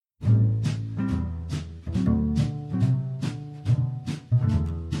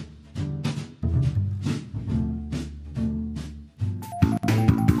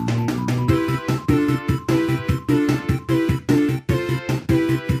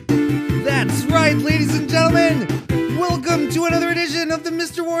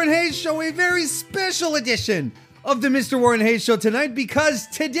Mr. Warren Hayes Show, a very special edition of the Mr. Warren Hayes Show tonight, because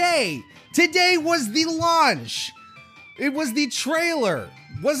today was the launch. It was the trailer,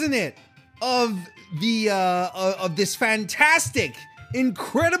 wasn't it, of this fantastic,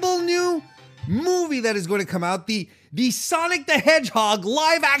 incredible new movie that is going to come out, the Sonic the Hedgehog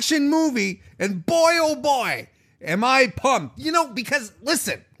live action movie, and boy oh boy, am I pumped. You know, because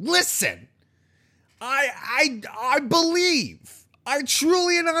listen, I believe, I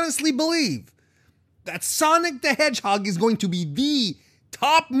truly and honestly believe that Sonic the Hedgehog is going to be the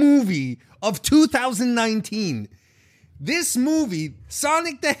top movie of 2019. This movie,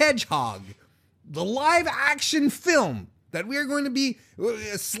 Sonic the Hedgehog, the live action film that we are going to be,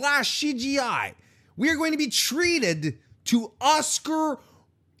 slash CGI, we are going to be treated to Oscar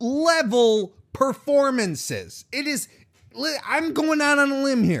level performances. It is, I'm going out on a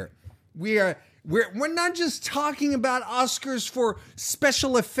limb here. We're not just talking about Oscars for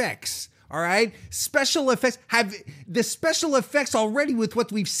special effects, all right? Special effects, have the special effects already with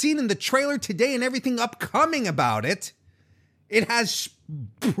what we've seen in the trailer today and everything upcoming about it. It has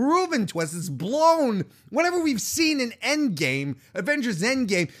proven to us, it's blown whatever we've seen in Endgame, Avengers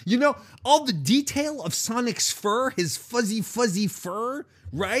Endgame. You know, all the detail of Sonic's fur, his fuzzy fur,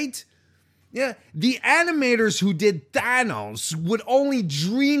 right? Yeah, the animators who did Thanos would only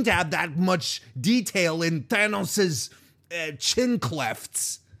dream to have that much detail in Thanos's chin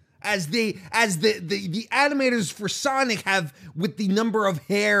clefts as the animators for Sonic have with the number of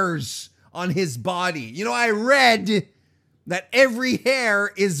hairs on his body. You know, I read that every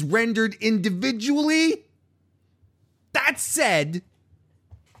hair is rendered individually. That said,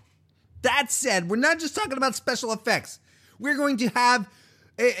 we're not just talking about special effects. We're going to have,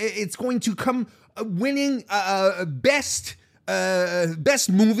 it's going to come winning best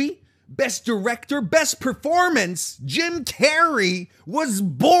movie, best director, best performance. Jim Carrey was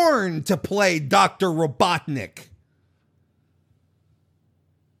born to play Dr. Robotnik.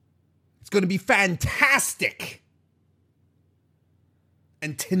 It's going to be fantastic.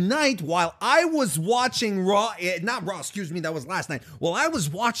 And tonight, while I was watching that was last night. While I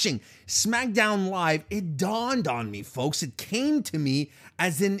was watching SmackDown Live, it dawned on me, folks. It came to me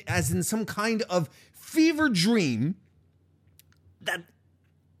as in some kind of fever dream that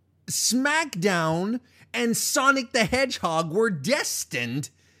SmackDown and Sonic the Hedgehog were destined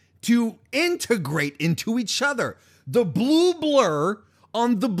to integrate into each other. The blue blur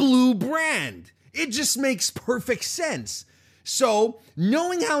on the blue brand. It just makes perfect sense. So,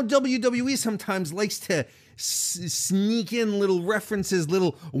 knowing how WWE sometimes likes to sneak in little references,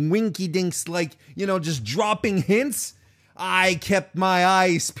 little winky dinks, like, you know, just dropping hints, I kept my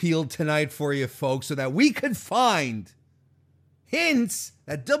eyes peeled tonight for you folks so that we could find hints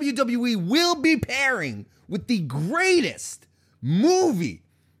that WWE will be pairing with the greatest movie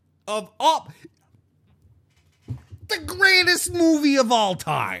of all, the greatest movie of all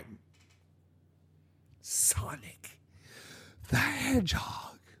time, Sonic the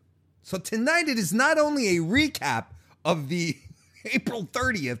Hedgehog. So tonight it is not only a recap of the April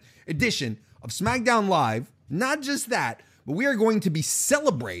 30th edition of SmackDown Live, not just that, but we are going to be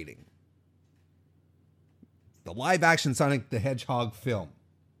celebrating the live action Sonic the Hedgehog film.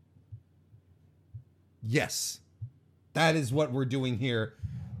 Yes, that is what we're doing here.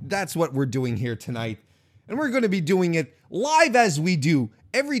 That's what we're doing here tonight. And we're going to be doing it live as we do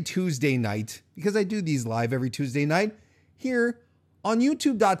every Tuesday night, because I do these live every Tuesday night, here on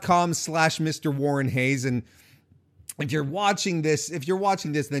youtube.com/Mr. Warren Hayes. And if you're watching this,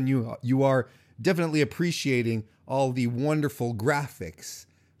 then you are definitely appreciating all the wonderful graphics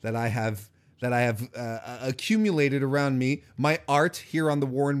that I have accumulated around me. My art here on the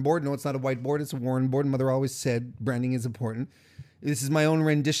Warren board. No, it's not a whiteboard, it's a Warren board. Mother always said branding is important. This is my own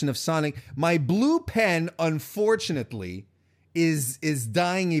rendition of Sonic. My blue pen, unfortunately, is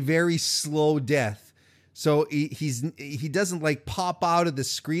dying a very slow death. So he doesn't like pop out of the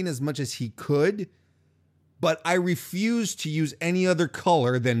screen as much as he could, but I refuse to use any other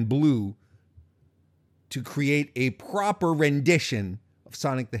color than blue to create a proper rendition of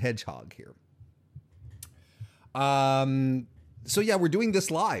Sonic the Hedgehog here. So yeah, we're doing this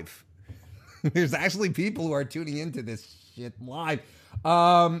live. There's actually people who are tuning into this shit live.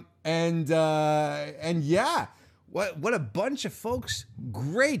 And yeah. What a bunch of folks,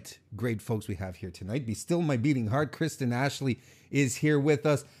 great folks we have here tonight. Be still my beating heart. Kristen Ashley is here with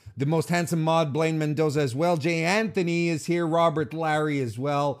us. The most handsome mod, Blaine Mendoza as well. Jay Anthony is here. Robert Larry as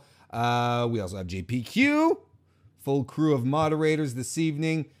well. We also have JPQ. Full crew of moderators this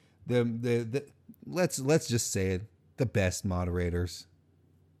evening. Let's just say it. The best moderators.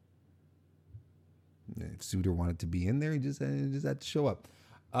 If Suter wanted to be in there, he just had to show up.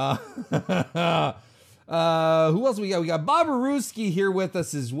 Who else we got? We got Bob Aruski here with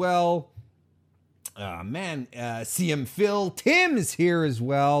us as well. CM Phil. Tim is here as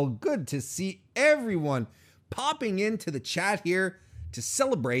well. Good to see everyone popping into the chat here to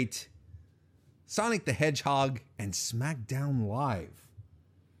celebrate Sonic the Hedgehog and SmackDown Live.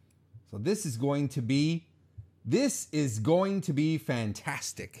 So this is going to be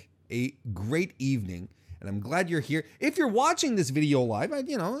fantastic. A great evening. And I'm glad you're here. If you're watching this video live,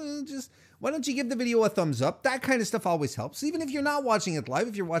 just why don't you give the video a thumbs up? That kind of stuff always helps. Even if you're not watching it live,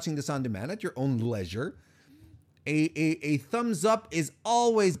 if you're watching this on demand at your own leisure, a thumbs up is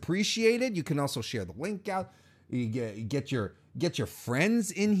always appreciated. You can also share the link out. You get your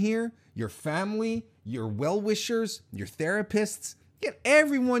friends in here, your family, your well-wishers, your therapists. Get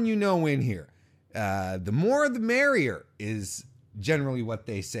everyone you know in here. The more the merrier is generally what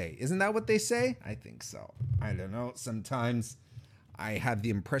they say. Isn't that what they say? I think so. I don't know. Sometimes I have the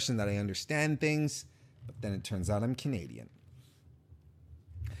impression that I understand things, but then it turns out I'm Canadian.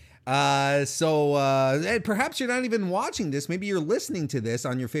 Perhaps you're not even watching this. Maybe you're listening to this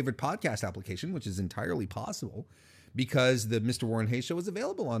on your favorite podcast application, which is entirely possible because the Mr. Warren Hayes Show is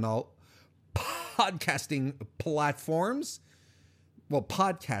available on all podcasting platforms. Well,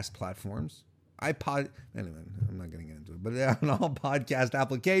 podcast platforms. Anyway, I'm not going to get into it, but on all podcast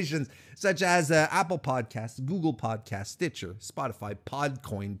applications such as Apple Podcasts, Google Podcasts, Stitcher, Spotify,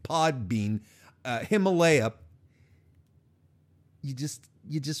 Podcoin, Podbean, Himalaya. You just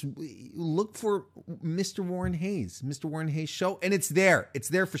look for Mr. Warren Hayes Show, and it's there. It's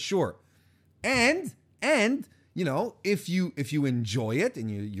there for sure. And if you enjoy it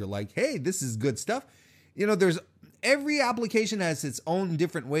and you're like, hey, this is good stuff. There's every application has its own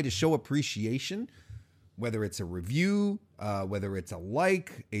different way to show appreciation, whether it's a review, whether it's a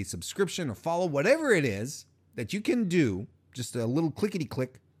like, a subscription, or follow, whatever it is that you can do, just a little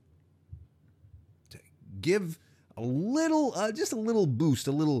clickety-click to give a little, just a little boost,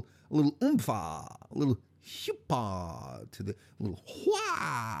 a little oompha, a little hupa to the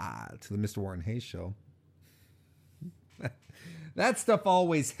Mr. Warren Hayes Show. That stuff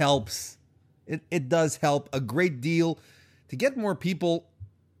always helps. It does help a great deal to get more people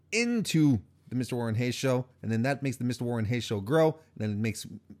into the Mr. Warren Hayes Show, and then that makes the Mr. Warren Hayes Show grow, and then it makes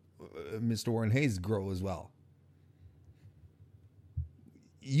Mr. Warren Hayes grow as well.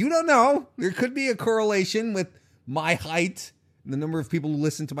 You don't know. There could be a correlation with my height and the number of people who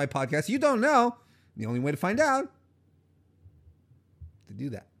listen to my podcast. You don't know. The only way to find out is to do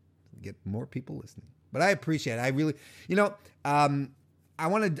that, to get more people listening. But I appreciate it. I really,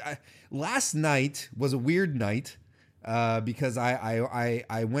 last night was a weird night because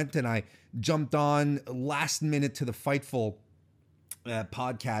I went and I jumped on last minute to the Fightful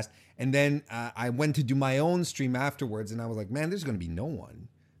podcast, and then I went to do my own stream afterwards, and I was like, man, there's going to be no one.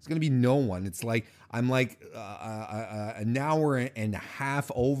 It's going to be no one. It's like I'm like an hour and a half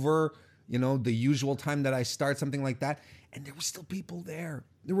over, the usual time that I start, something like that, and there were still people there.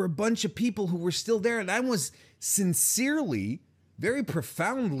 There were a bunch of people who were still there, and I was sincerely, very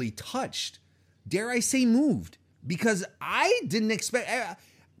profoundly touched, dare I say moved, because I didn't expect,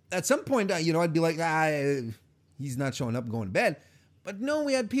 at some point, I'd be like, he's not showing up, going to bed. But no,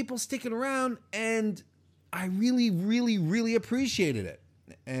 we had people sticking around, and I really, really, really appreciated it.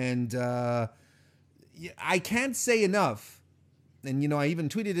 And I can't say enough, and I even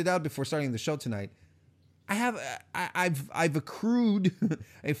tweeted it out before starting the show tonight. I've accrued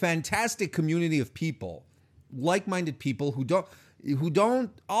a fantastic community of people, like-minded people who don't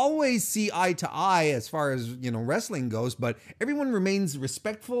always see eye to eye as far as wrestling goes, but everyone remains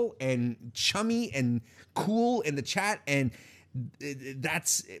respectful and chummy and cool in the chat, and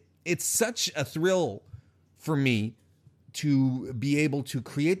it's such a thrill for me to be able to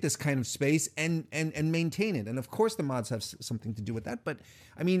create this kind of space and maintain it. And of course the mods have something to do with that, but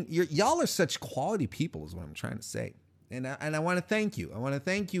I mean, y'all are such quality people is what I'm trying to say. And I want to thank you. I want to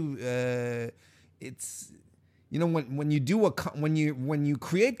thank you. It's, when you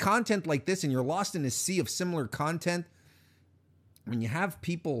create content like this and you're lost in a sea of similar content, when you have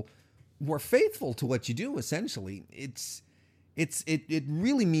people who are faithful to what you do, essentially, it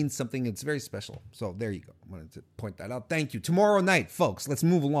really means something. It's very special. So there you go. I wanted to point that out. Thank you. Tomorrow night, folks, let's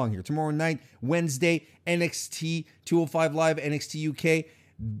move along here. Tomorrow night, Wednesday, NXT 205 Live, NXT UK.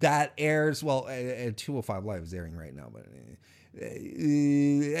 That airs, 205 Live is airing right now, but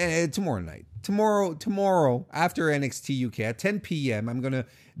tomorrow night. Tomorrow, after NXT UK at 10 p.m., I'm going to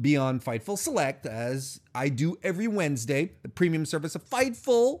be on Fightful Select, as I do every Wednesday, the premium service of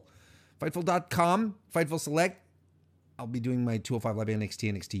Fightful, Fightful.com, Fightful Select. I'll be doing my 205 Live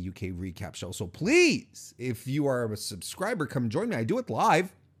NXT UK recap show. So please, if you are a subscriber, come join me. I do it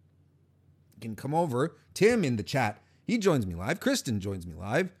live. You can come over. Tim in the chat, he joins me live. Kristen joins me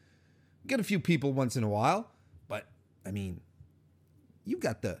live. Get a few people once in a while. But, I mean, you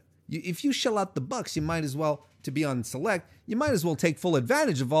got if you shell out the bucks, you might as well, to be on Select, you might as well take full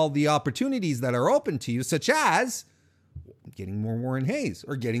advantage of all the opportunities that are open to you, such as getting more Warren Hayes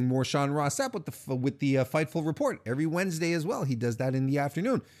or getting more Sean Ross Sapp with the Fightful Report every Wednesday as well. He does that in the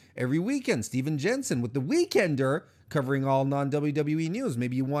afternoon. Every weekend, Steven Jensen with the Weekender covering all non-WWE news.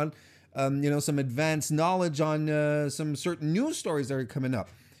 Maybe you want some advanced knowledge on some certain news stories that are coming up.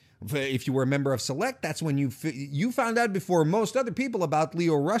 If you were a member of Select, that's when you found out before most other people about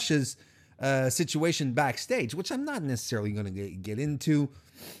Leo Rush's situation backstage, which I'm not necessarily going to get into.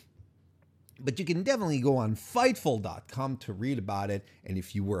 But you can definitely go on Fightful.com to read about it. And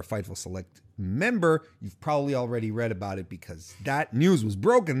if you were a Fightful Select member, you've probably already read about it because that news was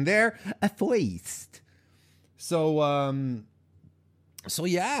broken there first. So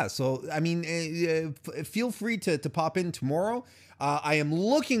yeah. So, I mean, feel free to pop in tomorrow. I am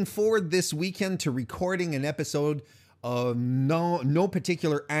looking forward this weekend to recording an episode of No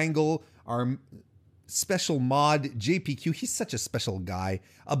Particular Angle. Our special mod, JPQ, he's such a special guy.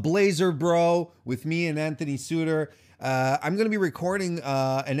 A Blazer Bro with me and Anthony Suter. I'm going to be recording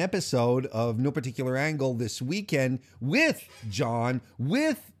an episode of No Particular Angle this weekend with John,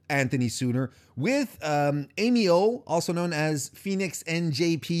 with Anthony Suter, with Amy O, also known as Phoenix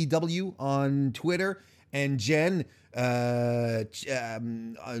NJPW on Twitter, and Jen, known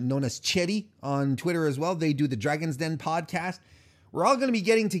as Chetty on Twitter as well. They do the Dragon's Den podcast. We're all going to be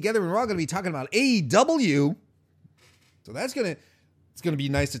getting together and we're all going to be talking about AEW. So it's going to be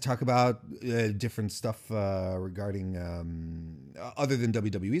nice to talk about different stuff regarding other than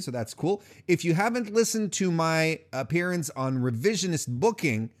WWE. So that's cool. If you haven't listened to my appearance on Revisionist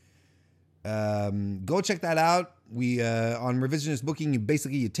Booking, go check that out. We on Revisionist Booking,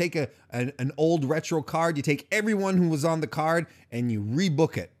 you take an old retro card, you take everyone who was on the card and you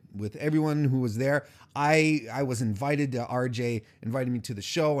rebook it with everyone who was there. I was invited, RJ invited me to the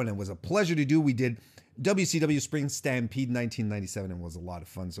show, and it was a pleasure to do. We did WCW Spring Stampede 1997, and it was a lot of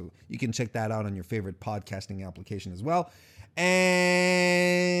fun. So you can check that out on your favorite podcasting application as well.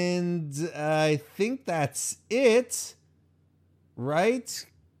 And I think that's it, right?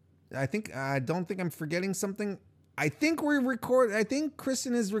 I don't think I'm forgetting something. I think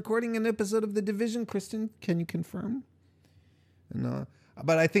Kristen is recording an episode of The Division. Kristen, can you confirm? No.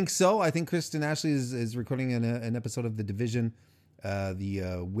 But I think so. I think Kristen Ashley is recording an episode of The Division,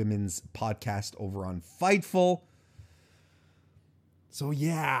 the women's podcast over on Fightful. So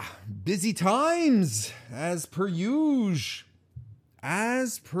yeah, busy times as per usual. Are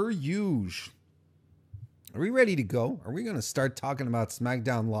we ready to go? Are we going to start talking about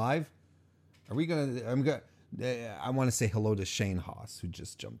SmackDown Live? I want to say hello to Shane Haas, who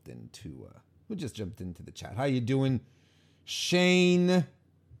just jumped into the chat. How you doing, Shane?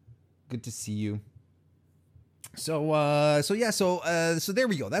 Good to see you. So there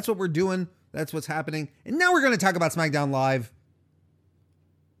we go. That's what we're doing. That's what's happening. And now we're going to talk about SmackDown Live.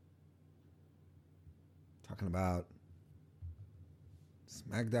 Talking about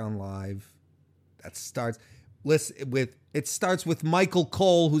SmackDown Live. It starts with Michael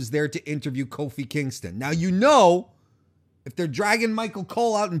Cole, who's there to interview Kofi Kingston. Now, if they're dragging Michael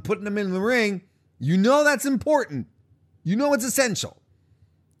Cole out and putting him in the ring, that's important. It's essential.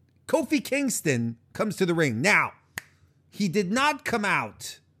 Kofi Kingston comes to the ring. Now, he did not come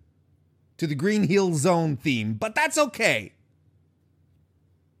out to the Green Hill Zone theme, but that's okay.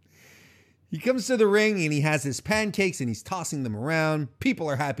 He comes to the ring and he has his pancakes and he's tossing them around. People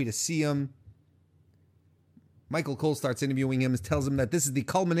are happy to see him. Michael Cole starts interviewing him and tells him that this is the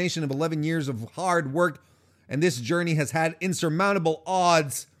culmination of 11 years of hard work, and this journey has had insurmountable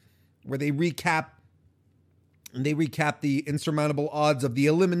odds, where they recap the insurmountable odds of the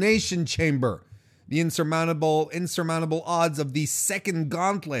Elimination Chamber, the insurmountable odds of the second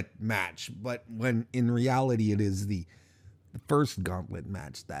gauntlet match, but when in reality it is the first gauntlet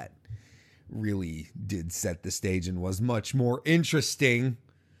match that really did set the stage and was much more interesting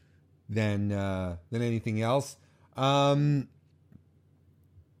than anything else.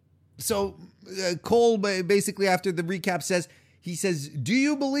 So Cole basically, after the recap, says, do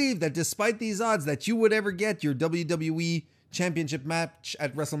you believe that despite these odds that you would ever get your WWE championship match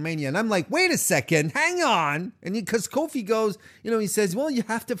at WrestleMania? And I'm like, wait a second, hang on. And because Kofi goes, he says, well, you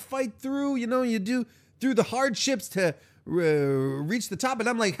have to fight through, you do through the hardships to reach the top. And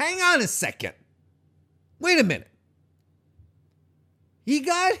I'm like, hang on a second. Wait a minute. He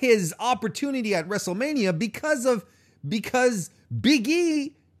got his opportunity at WrestleMania because of because Big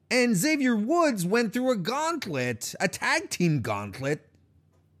E and Xavier Woods went through a gauntlet, a tag team gauntlet,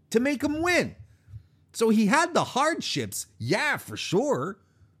 to make him win. So he had the hardships, yeah, for sure.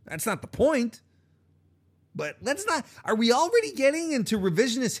 That's not the point. But let's not, are we already getting into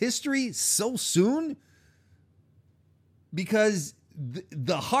revisionist history so soon? Because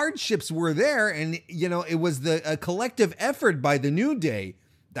the hardships were there, and, you know, it was a collective effort by the New Day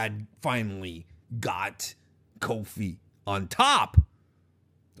that finally got Kofi on top.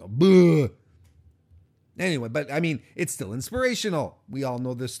 So, anyway, but I mean, it's still inspirational. We all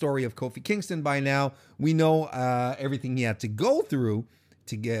know the story of Kofi Kingston by now. We know everything he had to go through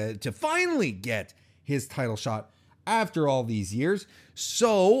to finally get his title shot after all these years.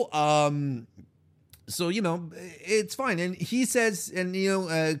 So, you know, it's fine. And he says, and, you know,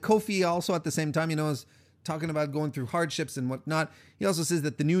 Kofi also at the same time, you know, is talking about going through hardships and whatnot. He also says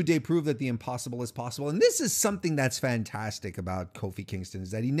that the New Day proved that the impossible is possible. And this is something that's fantastic about Kofi Kingston, is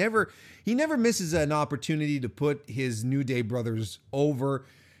that he never misses an opportunity to put his New Day brothers over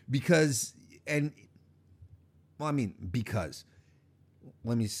because, I'll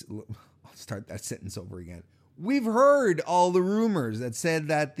start that sentence over again. We've heard all the rumors that said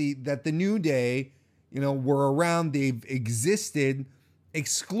that the New Day, you know, were around. They've existed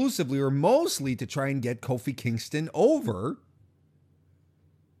exclusively or mostly to try and get Kofi Kingston over,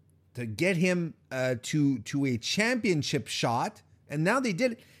 to get him to a championship shot, and now they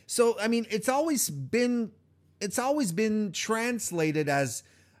did it. So I mean, it's always been translated as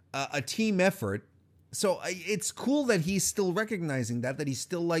a team effort. So it's cool that he's still recognizing that he's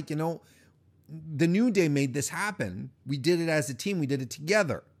still like, you know, the New Day made this happen. We did it as a team. We did it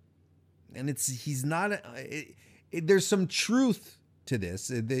together, and there's some truth to this.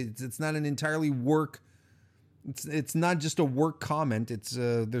 It's not an entirely work. It's not just a work comment. It's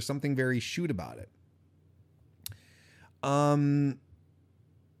there's something very shoot about it.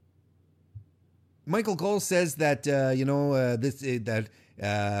 Michael Cole says that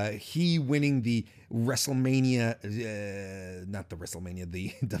he winning the WrestleMania, not the WrestleMania,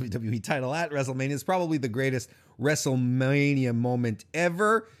 the WWE title at WrestleMania is probably the greatest WrestleMania moment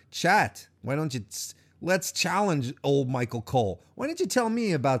ever. Chat, why don't you? Let's challenge old Michael Cole. Why don't you tell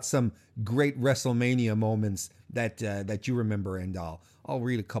me about some great WrestleMania moments that you remember, and I'll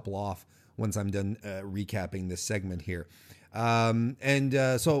read a couple off once I'm done recapping this segment here.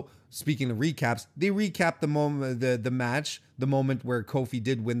 So speaking of recaps, they recap the moment, the match, the moment where Kofi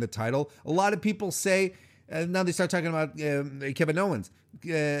did win the title. A lot of people say, now they start talking about Kevin Owens.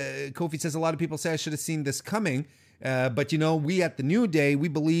 Kofi says, a lot of people say I should have seen this coming. But, you know, we at the New Day, we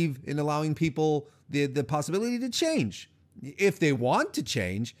believe in allowing people the possibility to change if they want to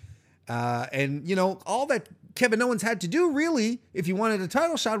change. And, you know, all that Kevin Owens had to do, really, if he wanted a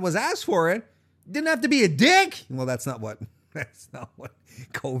title shot, was ask for it. Didn't have to be a dick. Well, that's not what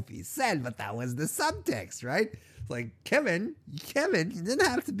Kofi said, but that was the subtext, right? It's like, Kevin, you didn't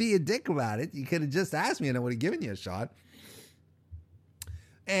have to be a dick about it. You could have just asked me and I would have given you a shot.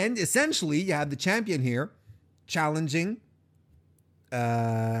 And essentially, you have the champion here challenging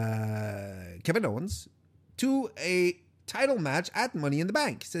Kevin Owens to a title match at Money in the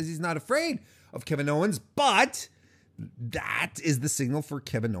Bank. He says he's not afraid of Kevin Owens, but that is the signal for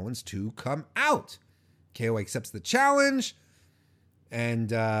Kevin Owens to come out. KO accepts the challenge,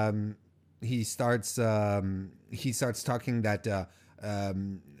 and he starts talking that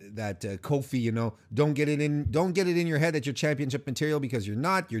Kofi, you know, don't get it in your head that you're championship material, because you're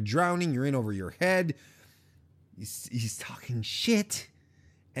not. You're drowning. You're in over your head. He's talking shit,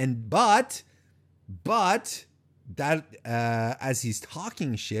 and but that as he's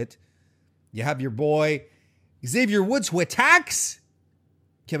talking shit, you have your boy Xavier Woods, who attacks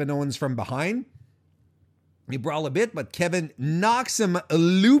Kevin Owens from behind. They brawl a bit, but Kevin knocks him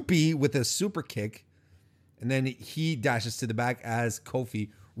loopy with a super kick, and then he dashes to the back as Kofi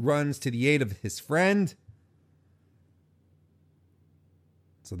runs to the aid of his friend.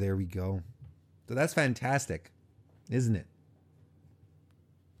 So there we go. So that's fantastic, isn't it?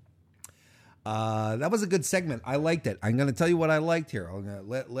 That was a good segment. I liked it. I'm going to tell you what I liked here.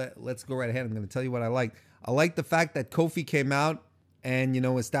 Let's go right ahead. I'm going to tell you what I liked. I liked the fact that Kofi came out and, you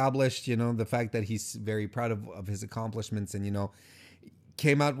know, established, you know, the fact that he's very proud of his accomplishments, and, you know,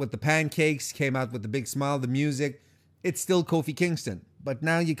 came out with the pancakes, came out with the big smile, the music. It's still Kofi Kingston. But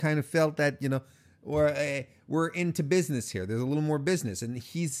now you kind of felt that, you know, we're into business here. There's a little more business. And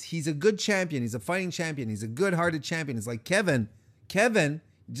he's a good champion. He's a fighting champion. He's a good-hearted champion. It's like, Kevin, you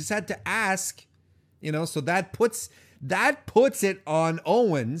just had to ask, you know, so that puts it on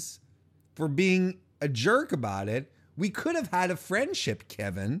Owens for being a jerk about it. We could have had a friendship,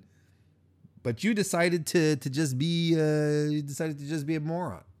 Kevin, but you decided to just be a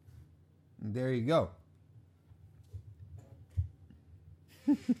moron. There you go.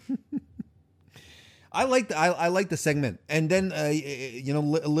 I like the segment, and then a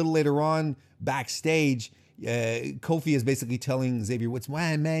little later on backstage, Kofi is basically telling Xavier Woods,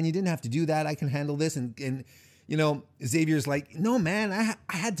 man, you didn't have to do that. I can handle this, and Xavier's like, no, man, I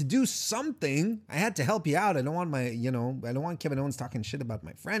had to do something. I had to help you out. I don't want I don't want Kevin Owens talking shit about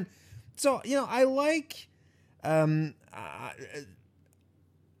my friend. So I like I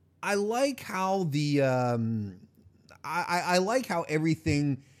like how I like how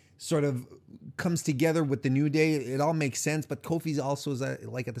everything sort of comes together with the New Day. It all makes sense, but Kofi's also is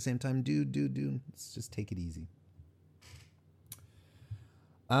like at the same time, dude, let's just take it easy.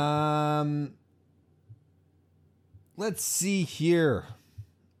 Let's see here.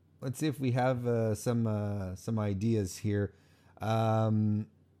 Let's see if we have some ideas here. Blaine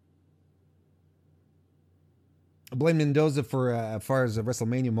Mendoza for as far as the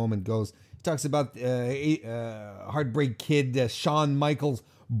WrestleMania moment goes. He talks about Heartbreak Kid, Shawn Michaels'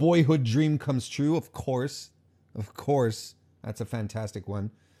 boyhood dream comes true. Of course. That's a fantastic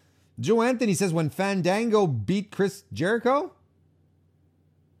one. Joe Anthony says, when Fandango beat Chris Jericho?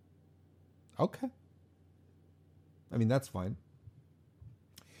 Okay. I mean, that's fine.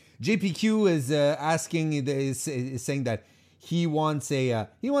 JPQ is is saying that he wants a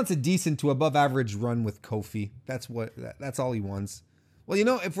decent to above average run with Kofi. That's all he wants. Well,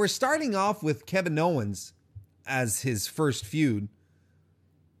 if we're starting off with Kevin Owens as his first feud,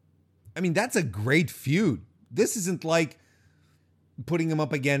 I mean, that's a great feud. This isn't like putting him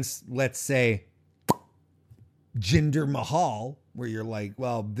up against, let's say, Jinder Mahal, where you're like,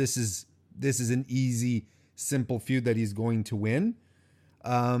 well, this is an easy, simple feud that he's going to win.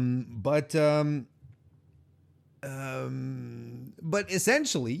 But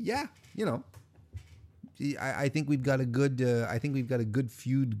essentially, yeah, I think we've got a good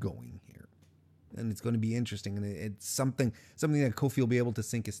feud going here, and it's going to be interesting, and it's something that Kofi will be able to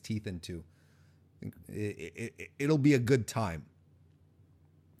sink his teeth into. It'll be a good time.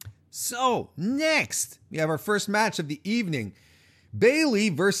 So next, we have our first match of the evening: Bayley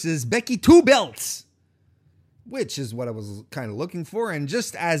versus Becky, 2 belts. Which is what I was kind of looking for. And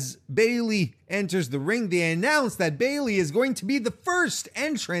just as Bayley enters the ring, they announce that Bayley is going to be the first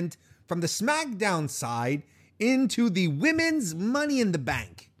entrant from the SmackDown side into the Women's Money in the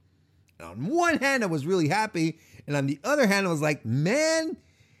Bank. And on one hand, I was really happy. And on the other hand, I was like, man,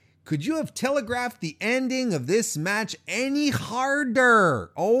 could you have telegraphed the ending of this match any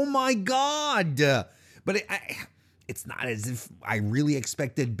harder? Oh my God. But it's not as if I really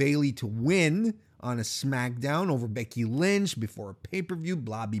expected Bayley to win on a SmackDown over Becky Lynch before a pay-per-view,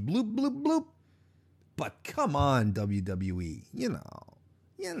 blobby bloop bloop bloop. But come on, WWE, you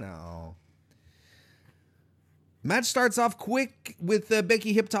know. Match starts off quick with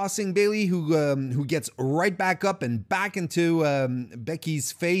Becky hip tossing Bayley, who gets right back up and back into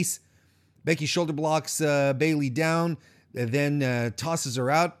Becky's face. Becky shoulder blocks Bayley down, then tosses her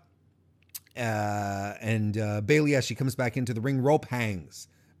out, and Bayley, as she comes back into the ring, rope hangs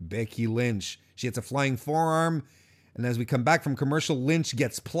Becky Lynch. She hits a flying forearm, and as we come back from commercial, Lynch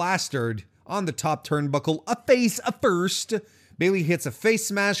gets plastered on the top turnbuckle, a face first. Bayley hits a face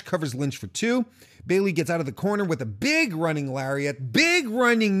smash, covers Lynch for 2. Bayley gets out of the corner with a big running lariat, big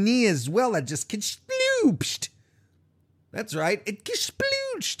running knee as well, that just kishploopshed. That's right, it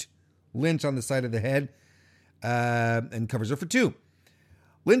kishplooched Lynch on the side of the head, and covers her for 2.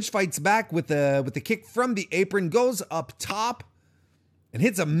 Lynch fights back with a kick from the apron, goes up top, and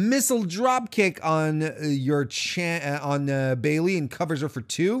hits a missile drop kick on Bayley and covers her for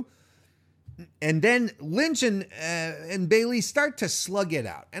 2. And then Lynch and Bayley start to slug it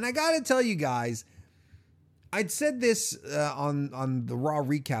out. And I got to tell you guys, I'd said this on the Raw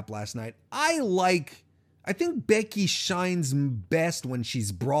recap last night. I think Becky shines best when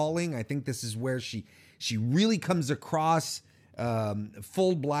she's brawling. I think this is where she really comes across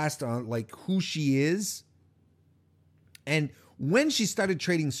full blast on like who she is. And when she started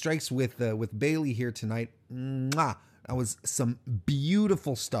trading strikes with Bayley here tonight, that was some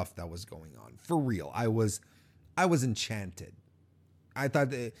beautiful stuff that was going on. For real. I was enchanted. I thought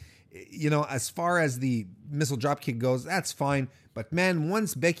that, as far as the missile dropkick goes, that's fine. But man,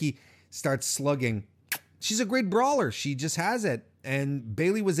 once Becky starts slugging, she's a great brawler. She just has it. And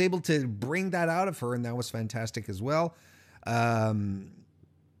Bayley was able to bring that out of her, and that was fantastic as well.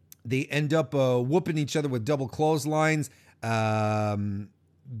 They end up whooping each other with double clotheslines. Then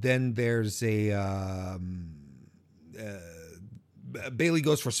there's Bayley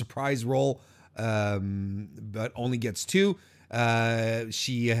goes for a surprise roll, but only gets 2.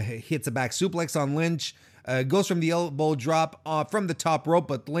 She hits a back suplex on Lynch, goes from the elbow drop from the top rope,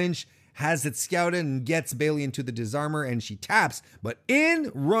 but Lynch has it scouted and gets Bayley into the disarmor, and she taps, but in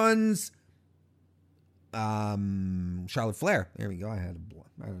runs Charlotte Flair. There we go. I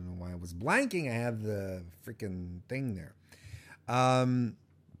don't know why I was blanking. I have the freaking thing there.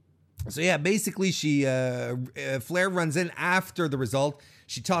 So yeah, basically she Flair runs in after the result.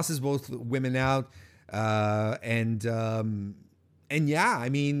 She tosses both women out, and yeah, I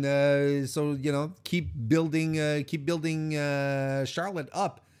mean, so you know, keep building Charlotte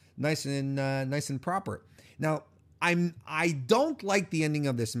up nice and proper. Now, I don't like the ending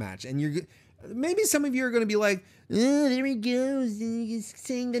of this match, and maybe some of you are going to be like, oh, there he goes, he's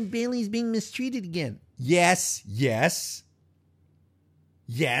saying that Bayley's being mistreated again. Yes,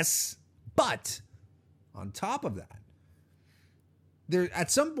 but on top of that, there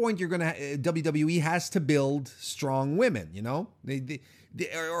at some point WWE has to build strong women. You know,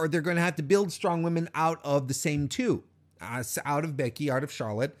 or they're going to have to build strong women out of the same two, out of Becky, out of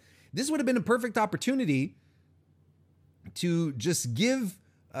Charlotte. This would have been a perfect opportunity to just give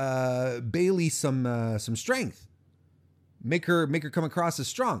Bayley some strength, make her come across as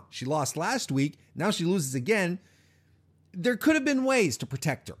strong. She lost last week. Now she loses again. There could have been ways to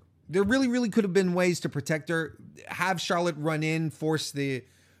protect her. There really could have been ways to protect her. Have Charlotte run in, force a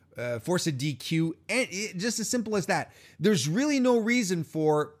DQ, and just as simple as that. There's really no reason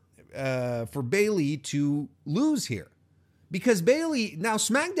for Bayley to lose here, because Bayley now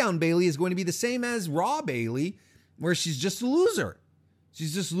SmackDown Bayley is going to be the same as Raw Bayley, where she's just a loser.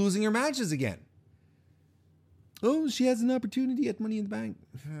 She's just losing her matches again. Oh, she has an opportunity at Money in the Bank.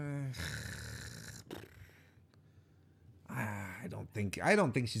 I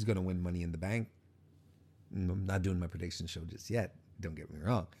don't think she's going to win Money in the Bank. I'm not doing my prediction show just yet. Don't get me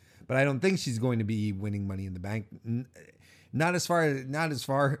wrong, but I don't think she's going to be winning Money in the Bank. Not as far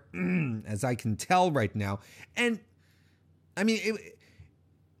as I can tell right now. And I mean,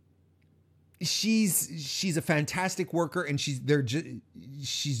 she's a fantastic worker, and she's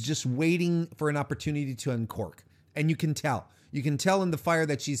just waiting for an opportunity to uncork. And you can tell in the fire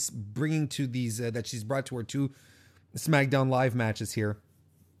that she's bringing to these that she's brought to her two SmackDown Live matches here.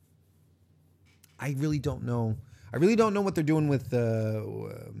 I really don't know what they're doing with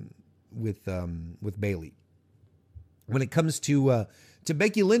Bayley. When it comes to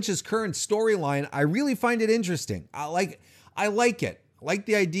Becky Lynch's current storyline, I really find it interesting. I like it. I like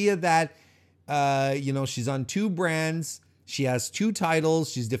the idea that she's on two brands. She has two titles.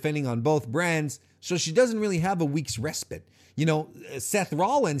 She's defending on both brands, so she doesn't really have a week's respite. You know, Seth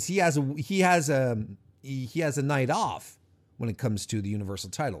Rollins, he has a night off when it comes to the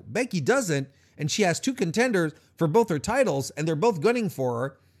Universal title. Becky doesn't, and she has two contenders for both her titles, and they're both gunning for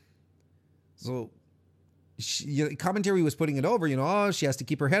her. So commentary was putting it over, she has to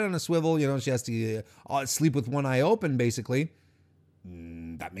keep her head on a swivel, she has to sleep with one eye open, basically.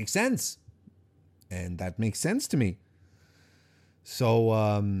 That makes sense. And that makes sense to me. So,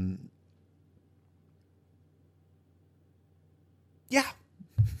 yeah.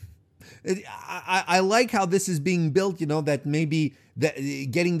 I like how this is being built, that maybe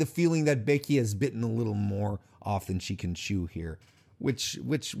getting the feeling that Becky has bitten a little more off than she can chew here, which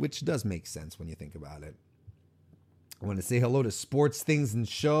does make sense when you think about it. I want to say hello to Sports Things and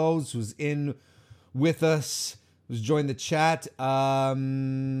Shows, who's in with us, who's joined the chat.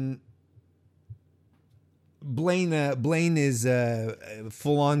 Blaine is a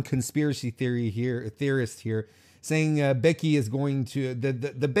full-on conspiracy theorist here, saying Becky is going to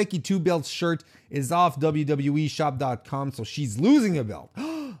the Becky 2 belt shirt is off WWEshop.com, so she's losing a belt.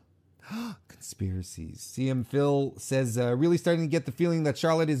 Conspiracies. CM Phil says, really starting to get the feeling that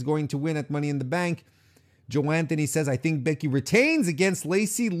Charlotte is going to win at Money in the Bank. Joe Anthony says, I think Becky retains against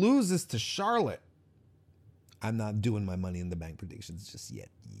Lacey, loses to Charlotte. I'm not doing my Money in the Bank predictions just yet.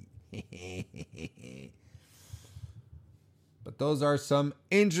 But those are some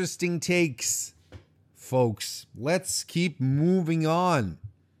interesting takes, folks. Let's keep moving on.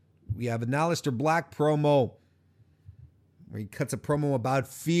 We have an Aleister Black promo where he cuts a promo about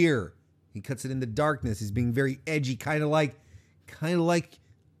fear. He cuts it in the darkness. He's being very edgy, kind of like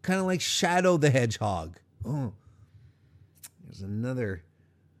Shadow the Hedgehog. Oh, there's another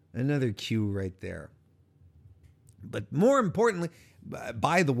cue right there. But more importantly,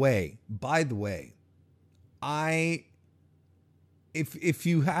 by the way, if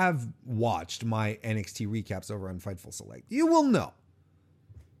you have watched my NXT recaps over on Fightful Select, you will know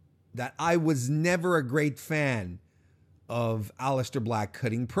that I was never a great fan of Aleister Black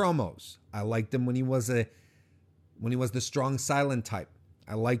cutting promos. I liked him when he was the strong silent type.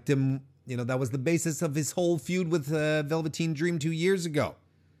 I liked him That was the basis of his whole feud with Velveteen Dream 2 years ago.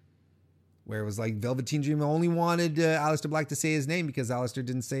 Where it was like Velveteen Dream only wanted Aleister Black to say his name because Aleister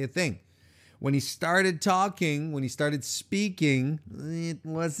didn't say a thing. When he started talking, when he started speaking, it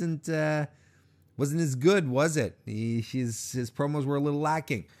wasn't as good, was it? His promos were a little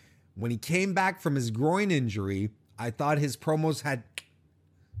lacking. When he came back from his groin injury, I thought his promos had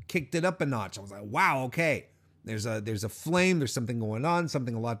kicked it up a notch. I was like, wow, okay. There's a flame, there's something going on,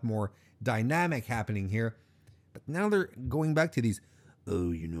 something a lot more dynamic happening here. But now they're going back to these,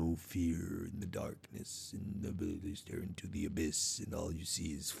 fear in the darkness, and they stare into the abyss, and all you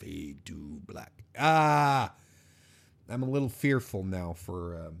see is fade to black. I'm a little fearful now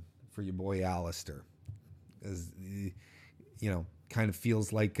for your boy Aleister. As kind of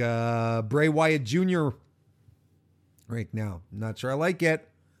feels like Bray Wyatt Jr. right now. I'm not sure I like it.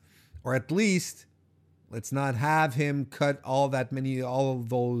 Or at least let's not have him cut not too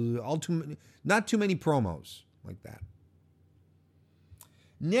many promos like that.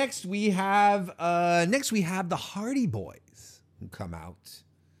 Next we have the Hardy Boys who come out.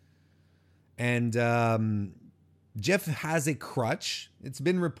 And Jeff has a crutch. It's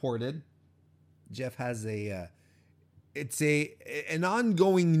been reported. Jeff has an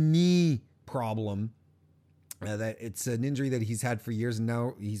ongoing knee problem. That it's an injury that he's had for years, and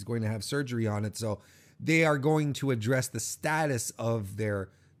now he's going to have surgery on it. So they are going to address the status of their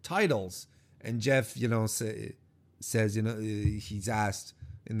titles. And Jeff, says, he's asked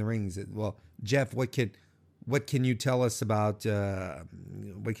in the ring, he said, well, Jeff, what can you tell us about your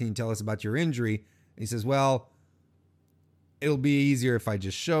injury? And he says, well, it'll be easier if I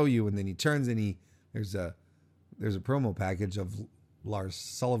just show you. And then he turns and there's a promo package of Lars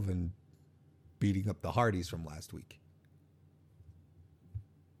Sullivan beating up the Hardys from last week.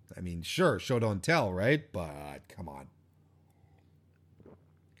 I mean, sure, show don't tell, right? But come on.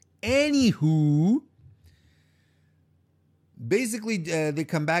 Anywho, basically, they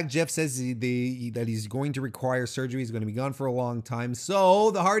come back. Jeff says that he's going to require surgery. He's going to be gone for a long time. So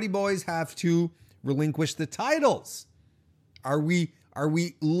the Hardy Boys have to relinquish the titles. Are we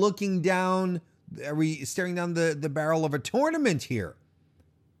looking down? Are we staring down the barrel of a tournament here?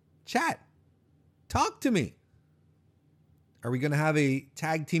 Chat. Talk to me. Are we going to have a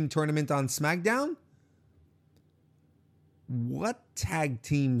tag team tournament on SmackDown? What tag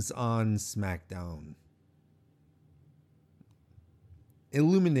teams on SmackDown?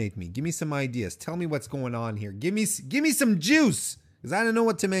 Illuminate me. Give me some ideas. Tell me what's going on here. Give me some juice, because I don't know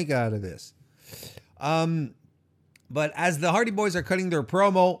what to make out of this. But as the Hardy Boys are cutting their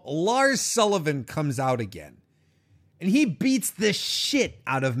promo, Lars Sullivan comes out again. And he beats the shit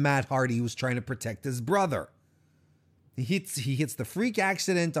out of Matt Hardy, who's trying to protect his brother. He hits the freak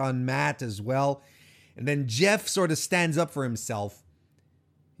accident on Matt as well. And then Jeff sort of stands up for himself.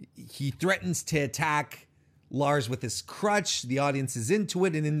 He threatens to attack Lars with his crutch. The audience is into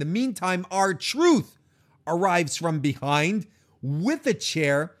it. And in the meantime, R-Truth arrives from behind with a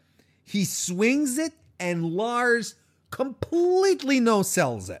chair. He swings it, and Lars completely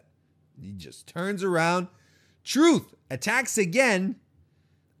no-sells it. He just turns around. Truth attacks again,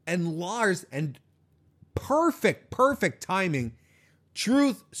 and Lars, and perfect timing.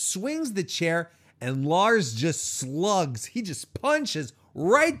 Truth swings the chair, and Lars just slugs. He just punches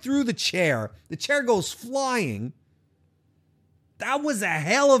right through the chair. The chair goes flying. That was a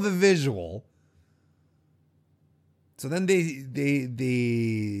hell of a visual. So then they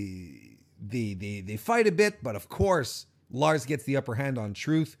fight a bit, but of course Lars gets the upper hand on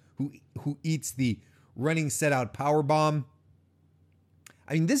Truth, who eats the running set out power bomb.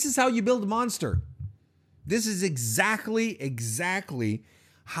 I mean, this is how you build a monster. This is exactly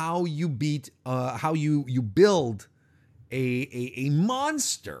how you build a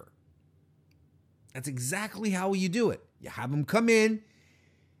monster. That's exactly how you do it. You have them come in,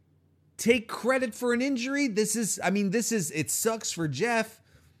 take credit for an injury. It sucks for Jeff.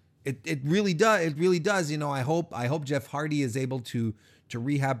 It really does. It really does. I hope Jeff Hardy is able to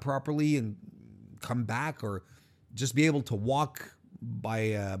rehab properly and come back, or just be able to walk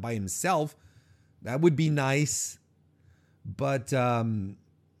by himself. That would be nice. But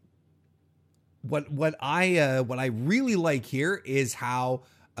what I really like here is how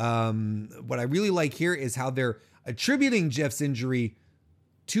they're attributing Jeff's injury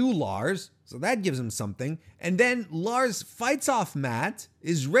to Lars. So that gives him something. And then Lars fights off Matt,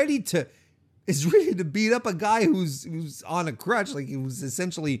 is ready to beat up a guy who's on a crutch, like he was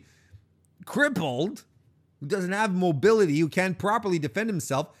essentially crippled, who doesn't have mobility, who can't properly defend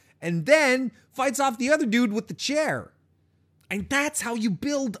himself, and then fights off the other dude with the chair. And that's how you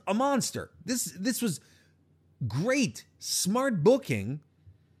build a monster. This was great, smart booking.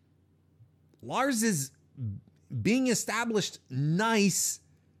 Lars is being established nice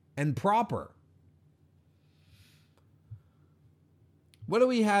and proper. What do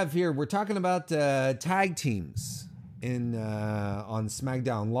we have here? We're talking about tag teams on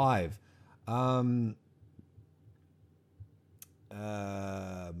SmackDown Live.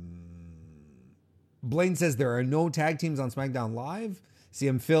 Blaine says there are no tag teams on SmackDown Live.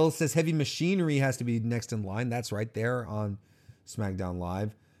 CM Phil says Heavy Machinery has to be next in line. That's right there on SmackDown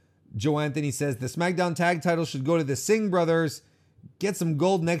Live. Joe Anthony says the SmackDown tag title should go to the Singh brothers. Get some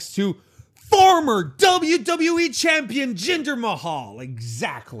gold next to former WWE champion Jinder Mahal.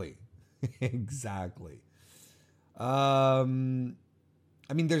 Exactly. Exactly. I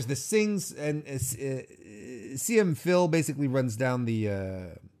mean, there's the Singhs, and CM Phil basically runs down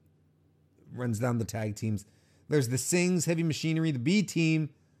the tag teams. There's the Singhs, Heavy Machinery, the B Team,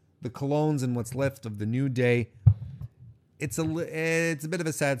 the Colognes, and what's left of the New Day. It's a bit of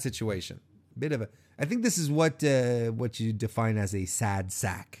a sad situation. I think this is what you define as a sad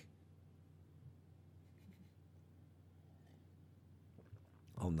sack.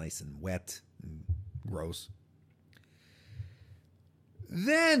 All nice and wet and gross.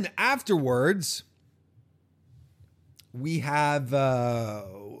 Then afterwards, we have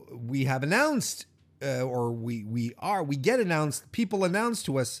announced, we get announced. People announced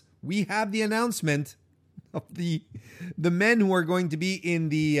to us. We have the announcement of the men who are going to be in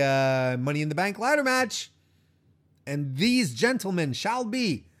the Money in the Bank ladder match, and these gentlemen shall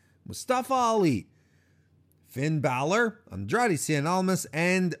be Mustafa Ali, Finn Balor, Andrade Cien Almas,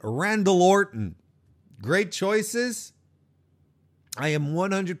 and Randall Orton. Great choices. I am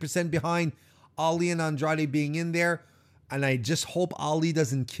 100% behind Ali and Andrade being in there, and I just hope Ali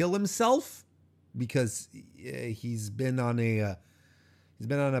doesn't kill himself because he's been on a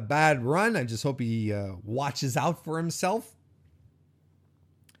bad run. I just hope he watches out for himself.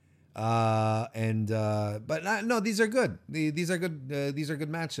 But no, these are good. These are good. These are good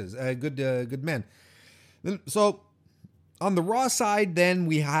matches. Good men. So on the Raw side, then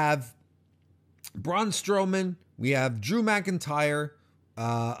we have Braun Strowman. We have Drew McIntyre,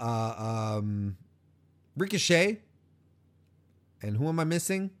 Ricochet, and who am I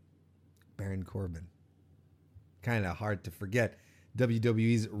missing? Baron Corbin. Kind of hard to forget.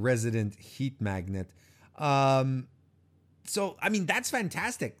 WWE's resident heat magnet. So, I mean, that's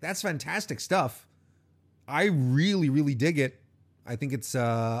fantastic. That's fantastic stuff. I really, really dig it. I think it's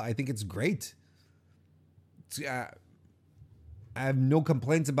great. I have no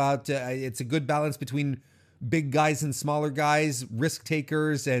complaints about. It's a good balance between big guys and smaller guys, risk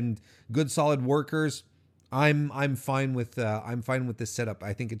takers and good solid workers. I'm fine with this setup.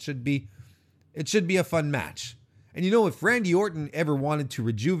 I think it should be a fun match. And if Randy Orton ever wanted to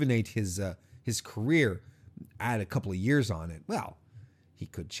rejuvenate his career, add a couple of years on it, well, he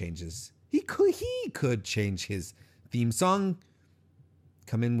could change his theme song,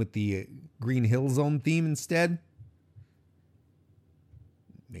 come in with the Green Hill Zone theme instead,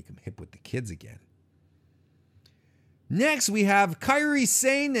 make him hip with the kids again. Next, we have Kairi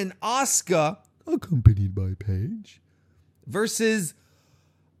Sane and Asuka, accompanied by Paige, versus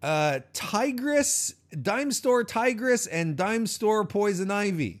Tigress, Dime Store Tigress, and Dime Store Poison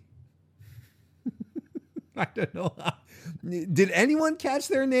Ivy. I don't know. Did anyone catch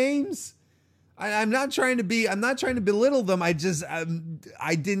their names? I'm not trying to belittle them. I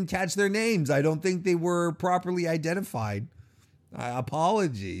didn't catch their names. I don't think they were properly identified.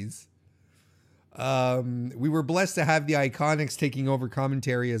 Apologies. We were blessed to have the Iconics taking over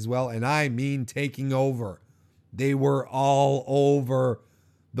commentary as well. And I mean taking over. They were all over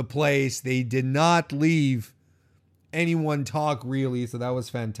the place. They did not leave anyone talk really. So that was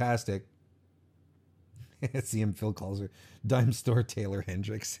fantastic. CM Phil calls her Dime Store Taylor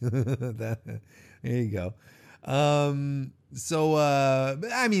Hendricks. There you go. I mean,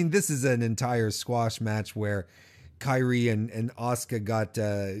 this is an entire squash match where Kairi and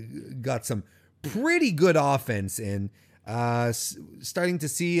Asuka got some pretty good offense in. Starting to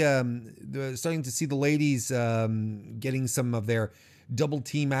see the ladies getting some of their double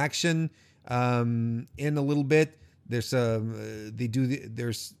team action in a little bit.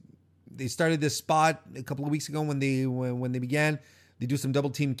 They started this spot a couple of weeks ago when they began. They do some double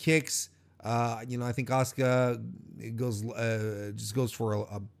team kicks. I think Asuka goes for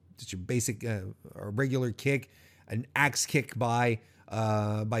just your basic a regular kick, an axe kick by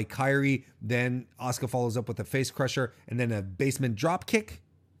Kairi. Then Asuka follows up with a face crusher and then a basement drop kick.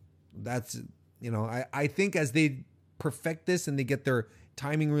 That's I think as they perfect this and they get their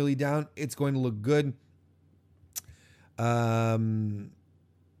timing really down, it's going to look good.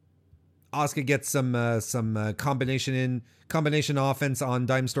 Asuka gets some combination offense on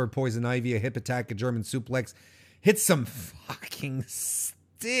Dime Store Poison Ivy, a hip attack, a German suplex, hits some fucking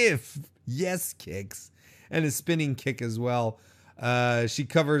stiff yes kicks, and a spinning kick as well. She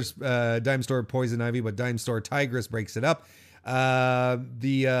covers Dime Store Poison Ivy, but Dime Store Tigress breaks it up.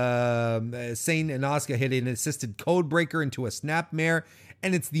 The Sane and Asuka hit an assisted code breaker into a snapmare,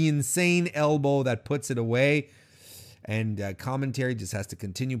 and it's the insane elbow that puts it away. And commentary just has to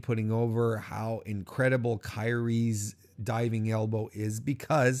continue putting over how incredible Kairi's diving elbow is,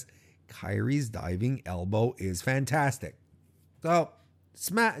 because Kairi's diving elbow is fantastic. So,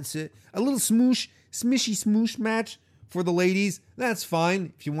 a little smishy smoosh match for the ladies. That's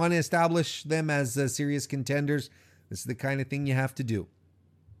fine. If you want to establish them as serious contenders, this is the kind of thing you have to do.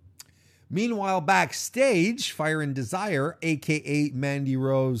 Meanwhile, backstage, Fire and Desire, a.k.a. Mandy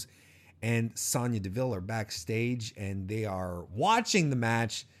Rose and Sonya Deville, are backstage, and they are watching the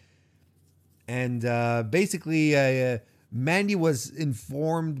match. And basically, Mandy was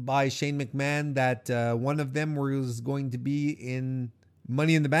informed by Shane McMahon that one of them was going to be in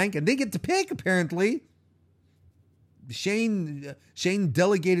Money in the Bank, and they get to pick, apparently. Shane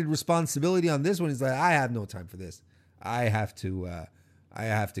delegated responsibility on this one. He's like, I have no time for this. I have to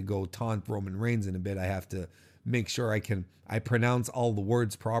go taunt Roman Reigns in a bit. I have to make sure I pronounce all the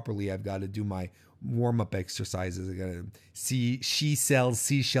words properly. I've got to do my warm-up exercises. I got to see she sells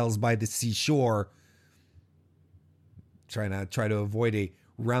seashells by the seashore. Try to avoid a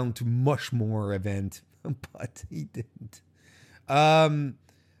round to Mushmore event, but he didn't.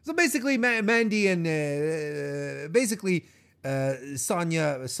 So basically, Mandy and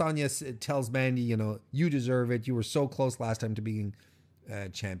Sonya tells Mandy, you deserve it. You were so close last time to being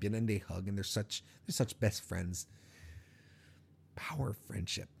champion, and they hug, and they're such best friends. Power of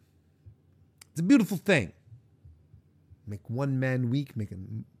friendship. It's a beautiful thing. Make one man weak, make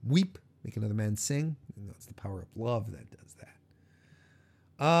him weep, make another man sing. It's the power of love that does that.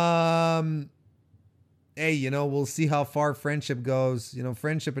 Hey, we'll see how far friendship goes.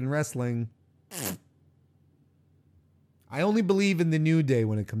 Friendship in wrestling. I only believe in the New Day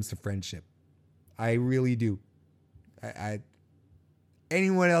when it comes to friendship. I really do.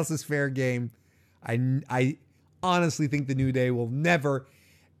 Anyone else is fair game. I honestly think the New Day will never,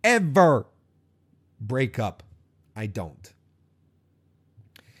 ever break up. I don't.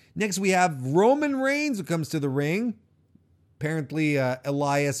 Next, we have Roman Reigns, who comes to the ring. Apparently,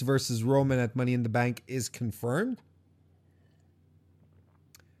 Elias versus Roman at Money in the Bank is confirmed.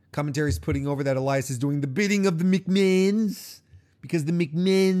 Commentary's putting over that Elias is doing the bidding of the McMahons, because the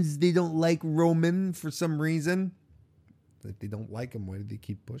McMahons, they don't like Roman for some reason. If they don't like him, why do they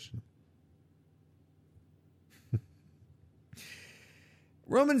keep pushing?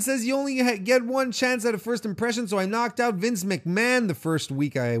 Roman says you only get one chance at a first impression, so I knocked out Vince McMahon the first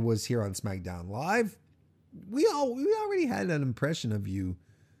week I was here on SmackDown Live. We already had an impression of you,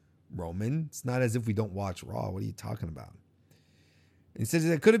 Roman. It's not as if we don't watch Raw. What are you talking about? He says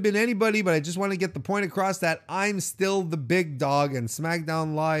it could have been anybody, but I just want to get the point across that I'm still the big dog, and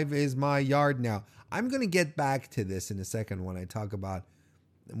SmackDown Live is my yard now. I'm going to get back to this in a second when I talk about,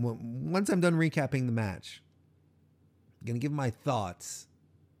 once I'm done recapping the match. I'm going to give my thoughts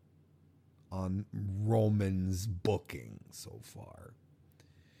on Roman's booking so far.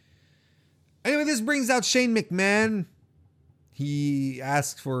 Anyway, this brings out Shane McMahon. He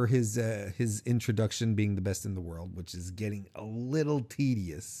asks for his introduction being the best in the world, which is getting a little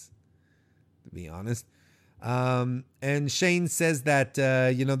tedious, to be honest. And Shane says that,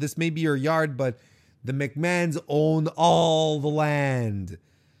 this may be your yard, but the McMahons own all the land.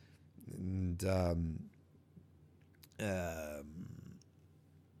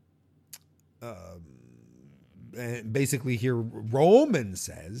 And basically here, Roman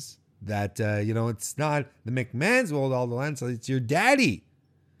says that, it's not the McMahons who hold all the land, so it's your daddy.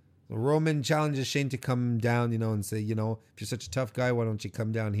 So Roman challenges Shane to come down, and say, if you're such a tough guy, why don't you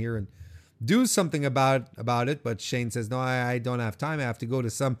come down here and do something about it? But Shane says, no, I don't have time. I have to go to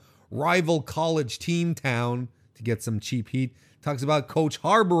some rival college team town to get some cheap heat. Talks about Coach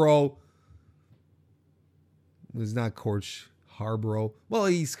Harborough. He's not Coach Harborough. Well,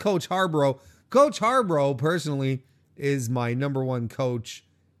 he's Coach Harborough. Coach Harborough, personally, is my number one coach.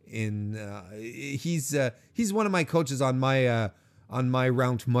 He's one of my coaches on my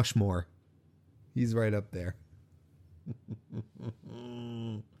Mount Mushmore. He's right up there.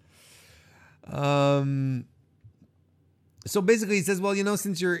 So basically he says, well,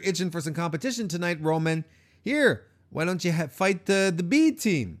 since you're itching for some competition tonight, Roman, here, why don't you fight the B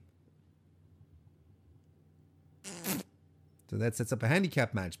team? So that sets up a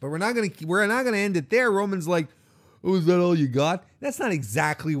handicap match, but we're not gonna end it there. Roman's like, Oh, is that all you got? That's not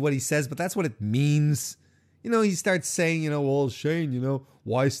exactly what he says, but that's what it means. He starts saying, well, Shane,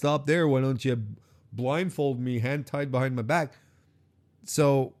 why stop there? Why don't you blindfold me, hand tied behind my back?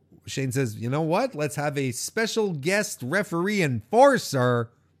 So Shane says, you know what? Let's have a special guest referee enforcer,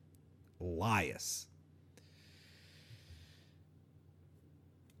 Elias.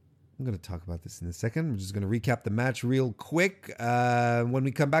 I'm going to talk about this in a second. I'm just going to recap the match real quick. When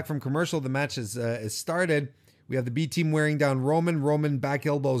we come back from commercial, the match is started. We have the B team wearing down Roman. Roman back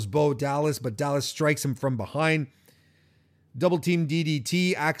elbows Bo Dallas, but Dallas strikes him from behind. Double team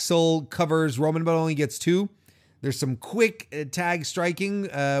DDT. Axel covers Roman, but only gets 2. There's some quick tag striking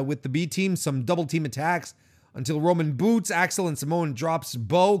with the B team, some double team attacks until Roman boots Axel and Samoan drops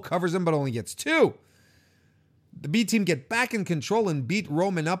Bo, covers him, but only gets 2. The B team get back in control and beat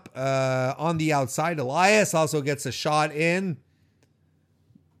Roman up on the outside. Elias also gets a shot in.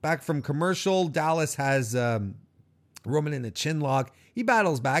 Back from commercial, Dallas has Roman in a chin lock. He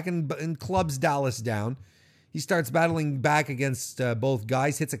battles back and clubs Dallas down. He starts battling back against both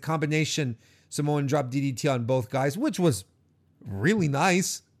guys. Hits a combination Samoan drop DDT on both guys, which was really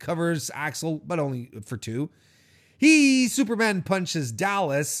nice. Covers Axel, but only for 2. He Superman punches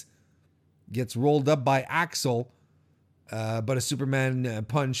Dallas. Gets rolled up by Axel, but a Superman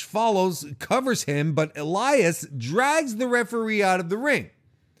punch follows, covers him, but Elias drags the referee out of the ring.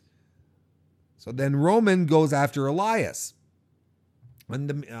 So then Roman goes after Elias on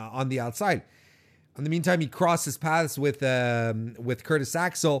the outside. In the meantime, he crosses paths with Curtis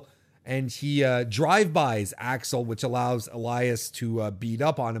Axel, and he drive-bys Axel, which allows Elias to beat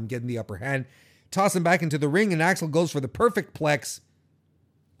up on him, getting the upper hand, toss him back into the ring, and Axel goes for the perfect plex,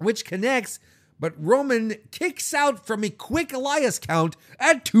 which connects, but Roman kicks out from a quick Elias count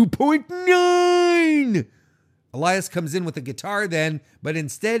at 2.9. Elias comes in with a guitar then, but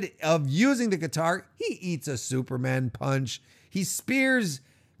instead of using the guitar, he eats a Superman punch. He spears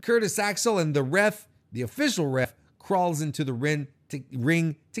Curtis Axel, and the official ref, crawls into the ring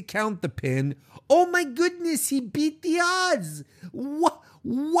to count the pin. Oh my goodness, he beat the odds.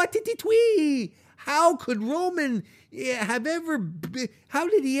 What did he tweet? How could Roman how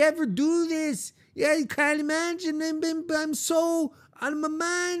did he ever do this? Yeah, you can't imagine. I'm so out of my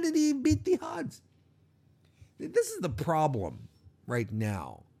mind that he beat the odds. This is the problem right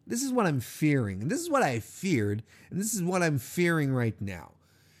now. This is what I'm fearing. And this is what I feared. And this is what I'm fearing right now.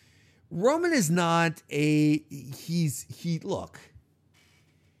 Roman is not he's huge.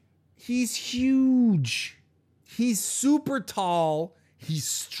 He's super tall. He's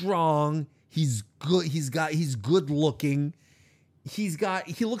strong. He's good. He's good looking. He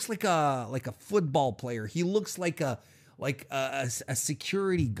looks like a football player. He looks like a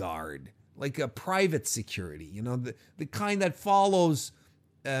security guard, like a private security, the kind that follows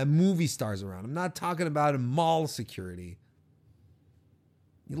movie stars around. I'm not talking about a mall security.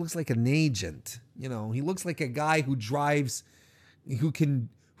 He looks like an agent. He looks like a guy who can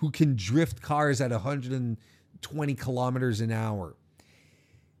drift cars at 120 kilometers an hour.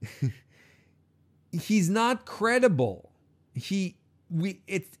 He's not credible. You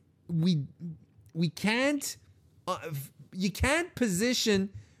can't position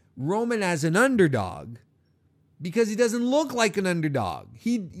Roman as an underdog because he doesn't look like an underdog.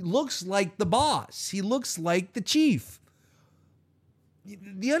 He looks like the boss. He looks like the chief.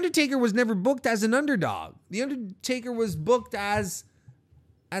 The Undertaker was never booked as an underdog. The Undertaker was booked as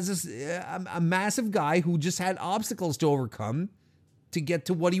a massive guy who just had obstacles to overcome to get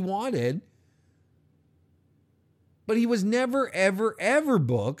to what he wanted. But he was never, ever, ever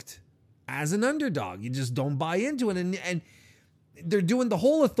booked as an underdog. You just don't buy into it. And they're doing the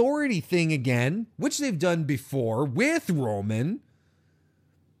whole authority thing again, which they've done before with Roman.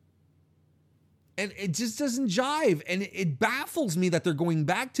 And it just doesn't jive. And it baffles me that they're going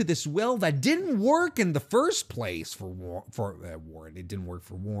back to this well that didn't work in the first place for Warren. It didn't work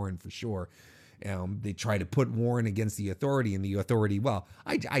for Warren for sure. They try to put Warren against the authority, and the authority, well,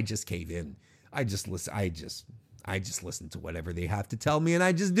 I just cave in. I just listen to whatever they have to tell me, and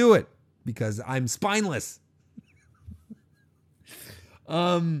I just do it because I'm spineless.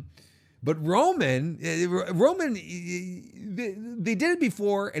 But Roman, they did it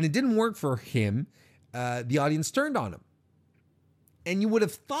before, and it didn't work for him. The audience turned on him. And you would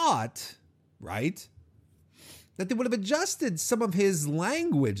have thought, right, that they would have adjusted some of his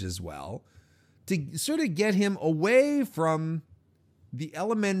language as well to sort of get him away from the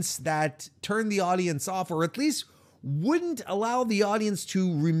elements that turn the audience off, or at least wouldn't allow the audience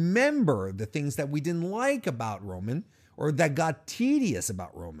to remember the things that we didn't like about Roman or that got tedious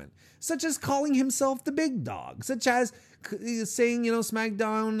about Roman, such as calling himself the big dog, such as saying,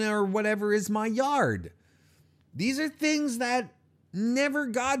 SmackDown or whatever is my yard. These are things that never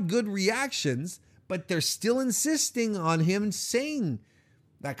got good reactions, but they're still insisting on him saying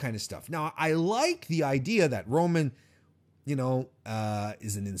that kind of stuff. Now, I like the idea that Roman,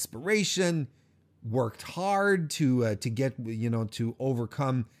 is an inspiration, worked hard to get, to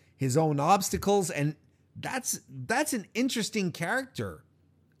overcome his own obstacles. And that's an interesting character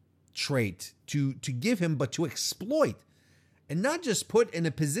trait to give him, but to exploit and not just put in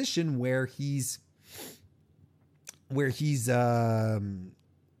a position where he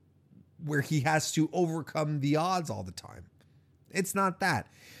has to overcome the odds all the time. It's not that.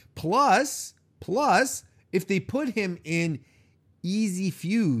 Plus, if they put him in easy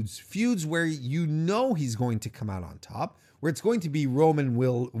feuds where he's going to come out on top, where it's going to be Roman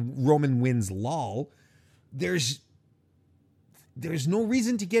wins lol, there's no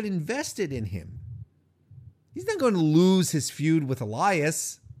reason to get invested in him. He's not going to lose his feud with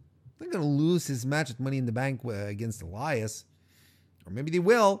Elias. He's not going to lose his match with Money in the Bank against Elias. Or maybe they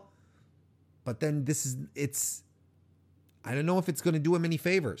will. But then I don't know if it's going to do him any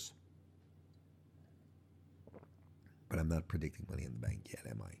favors. But I'm not predicting Money in the Bank yet,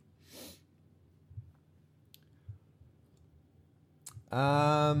 am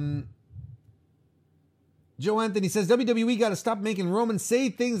I? Joe Anthony says, WWE got to stop making Roman say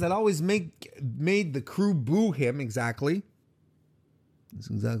things that always made the crew boo him. Exactly. That's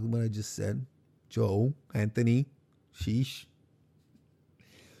exactly what I just said. Joe Anthony. Sheesh.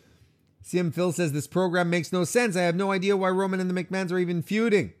 CM Phil says, this program makes no sense. I have no idea why Roman and the McMahons are even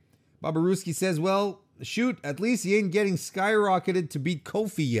feuding. Babaruski says, well, shoot, at least he ain't getting skyrocketed to beat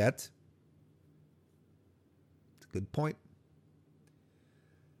Kofi yet. That's a good point.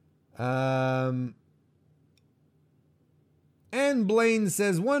 And Blaine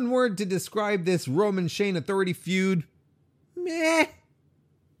says, one word to describe this Roman Shane Authority feud. Meh.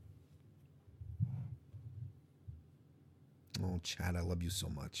 Oh, Chad, I love you so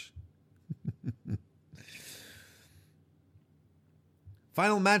much.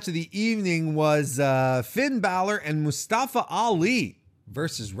 Final match of the evening was Finn Balor and Mustafa Ali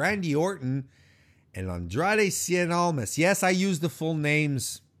versus Randy Orton and Andrade Cien Almas. Yes, I use the full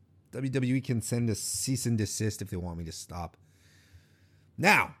names. WWE can send a cease and desist if they want me to stop.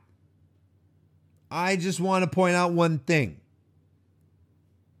 Now, I just want to point out one thing.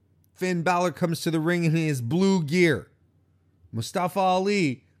 Finn Balor comes to the ring in his blue gear. Mustafa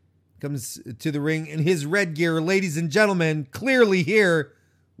Ali comes to the ring in his red gear. Ladies and gentlemen, clearly here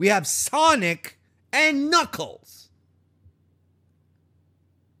we have Sonic and Knuckles.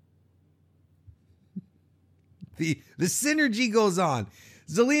 The synergy goes on.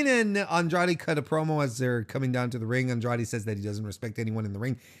 Zelina and Andrade cut a promo as they're coming down to the ring. Andrade says that he doesn't respect anyone in the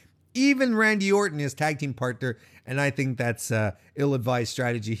ring, even Randy Orton, his tag team partner, and I think that's ill-advised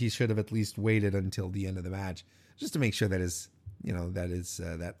strategy. He should have at least waited until the end of the match just to make sure that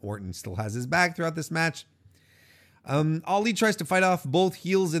that Orton still has his back throughout this match. Ali tries to fight off both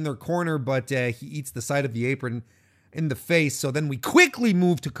heels in their corner, but he eats the side of the apron in the face. So then we quickly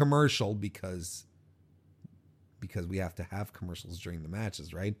move to commercial because we have to have commercials during the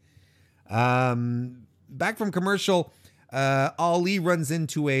matches, right? Back from commercial, Ali runs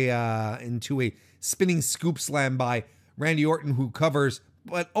into a spinning scoop slam by Randy Orton, who covers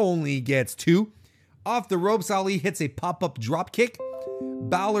but only gets 2. Off the ropes, Ali hits a pop-up drop kick.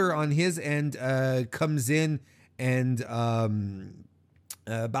 Balor on his end comes in and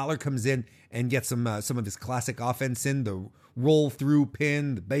gets some of his classic offense in, the roll through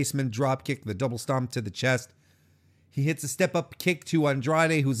pin, the basement drop kick, the double stomp to the chest. He hits a step-up kick to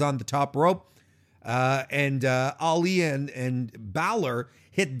Andrade, who's on the top rope. And Ali and Balor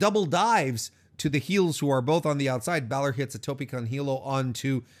hit double dives to the heels who are both on the outside. Balor hits a tope con hilo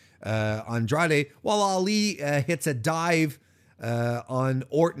onto Andrade, while Ali hits a dive on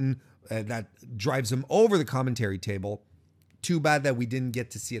Orton that drives him over the commentary table. Too bad that we didn't get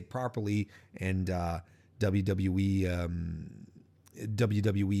to see it properly, and WWE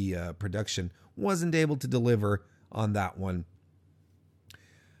production wasn't able to deliver on that one.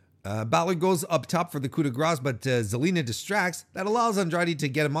 Balor goes up top for the coup de grace, but Zelina distracts. That allows Andrade to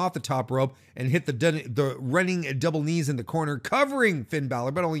get him off the top rope and hit the running double knees in the corner, covering Finn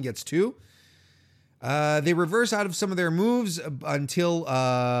Balor, but only gets 2. They reverse out of some of their moves until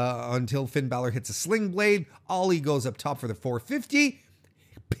Finn Balor hits a sling blade. Ali goes up top for the 450,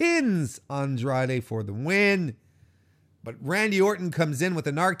 pins Andrade for the win. But Randy Orton comes in with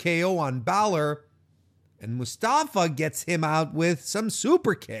an RKO on Balor, and Mustafa gets him out with some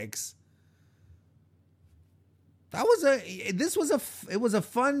super kicks. It was a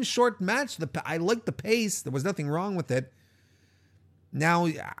fun short match. I liked the pace. There was nothing wrong with it. now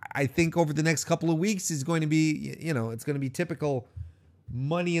I think over the next couple of weeks is going to be, it's going to be typical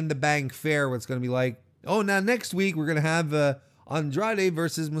Money in the Bank fare. Where it's going to be like, oh, now next week we're going to have Andrade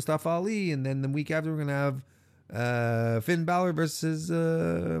versus Mustafa Ali, and then the week after we're going to have Finn Balor versus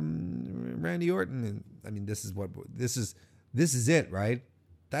Randy Orton. And I mean, this is it, right?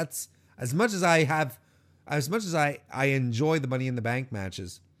 That's as much as I enjoy the Money in the Bank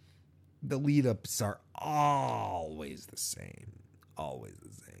matches. The lead ups are always the same. Always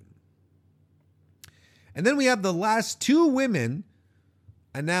the same. And then we have the last two women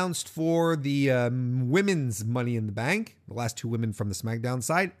announced for the women's Money in the Bank. The last two women from the SmackDown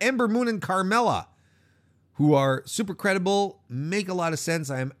side. Ember Moon and Carmella, who are super credible, make a lot of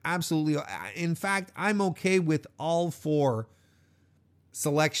sense. I am absolutely... In fact, I'm okay with all four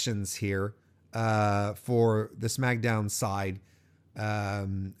selections here for the SmackDown side.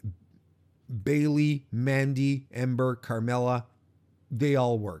 Bayley, Mandy, Ember, Carmella, they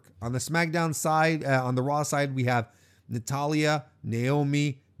all work. On the SmackDown side, on the Raw side, we have Natalya,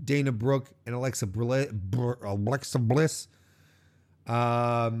 Naomi, Dana Brooke, and Alexa Bliss.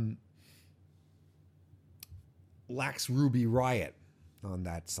 Lacks Ruby Riott on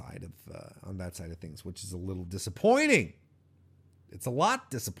that side of things, which is a little disappointing. It's a lot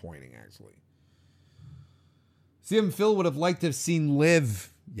disappointing, actually. CM Phil would have liked to have seen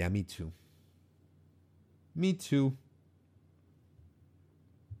Liv. Yeah, me too. Me too.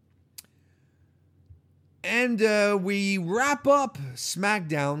 And we wrap up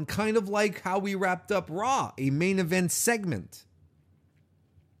SmackDown kind of like how we wrapped up Raw, a main event segment.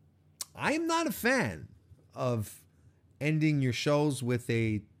 I am not a fan of ending your shows with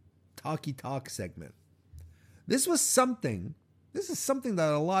a talky talk segment. This is something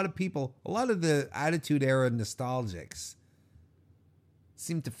that a lot of people, a lot of the Attitude Era nostalgics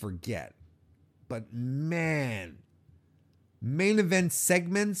seem to forget. But man, main event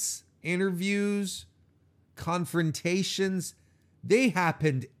segments, interviews, confrontations, they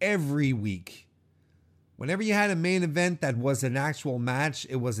happened every week. Whenever you had a main event that was an actual match,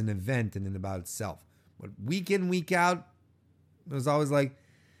 it was an event in and about itself. But week in, week out, it was always like,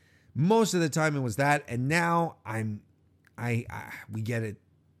 most of the time it was that. And now we get it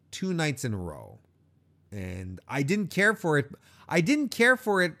 2 nights in a row. And I didn't care for it. I didn't care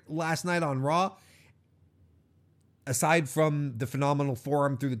for it last night on Raw. Aside from the phenomenal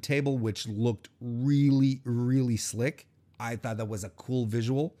forearm through the table, which looked really, really slick. I thought that was a cool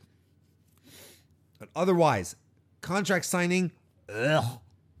visual. But otherwise, contract signing, ugh.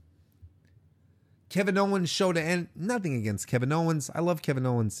 Kevin Owens show to end. Nothing against Kevin Owens. I love Kevin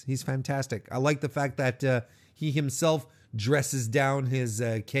Owens. He's fantastic. I like the fact that he himself dresses down his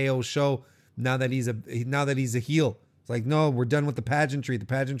KO show now that he's a heel. It's like, no, we're done with the pageantry. The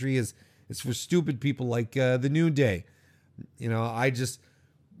pageantry is for stupid people like the New Day. I just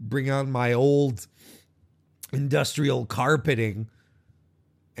bring on my old industrial carpeting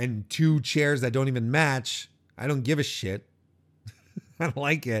and 2 chairs that don't even match. I don't give a shit. I don't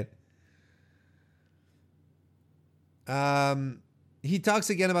like it. He talks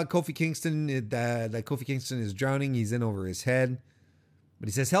again about Kofi Kingston, that Kofi Kingston is drowning. He's in over his head. But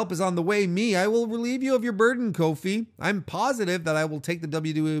he says, help is on the way. I will relieve you of your burden, Kofi. I'm positive that I will take the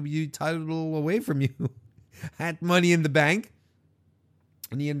WWE title away from you at Money in the Bank.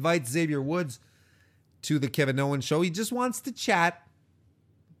 And he invites Xavier Woods to the Kevin Owens show. He just wants to chat.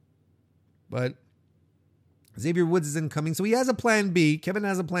 But Xavier Woods isn't coming, so he has a plan B. Kevin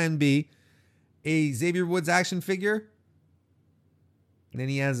has a plan B. A Xavier Woods action figure. And then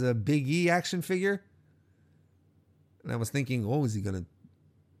he has a Big E action figure. And I was thinking, is he going to,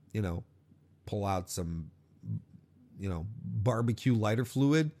 pull out some, barbecue lighter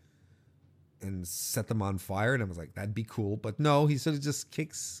fluid and set them on fire? And I was like, that'd be cool. But no, he sort of just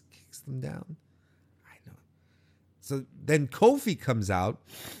kicks them down. I know. So then Kofi comes out.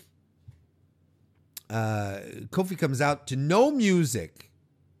 Kofi comes out to no music,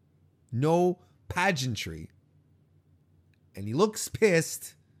 no pageantry. And he looks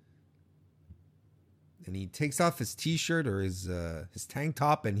pissed. And he takes off his t-shirt or his tank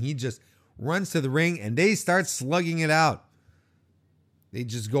top, and he just runs to the ring, and they start slugging it out. They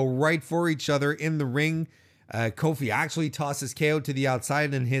just go right for each other in the ring. Kofi actually tosses KO to the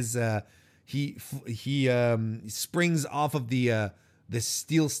outside, and he springs off of the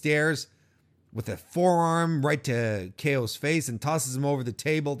steel stairs with a forearm right to KO's face and tosses him over the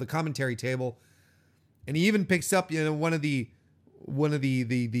table, the commentary table. And he even picks up, one of the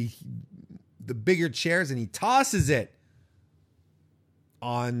bigger chairs, and he tosses it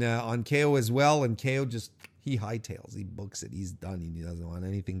on KO as well. And KO he hightails, he books it, he's done. He doesn't want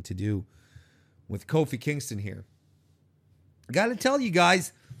anything to do with Kofi Kingston here. Got to tell you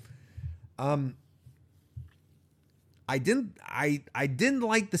guys, I didn't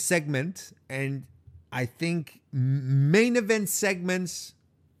like the segment, and I think main event segments,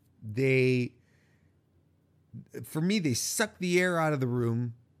 for me, they suck the air out of the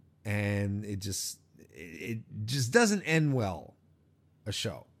room, and it just doesn't end well, a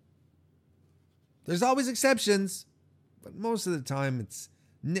show. There's always exceptions, but most of the time it's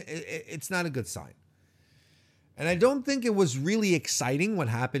not a good sign. And I don't think it was really exciting what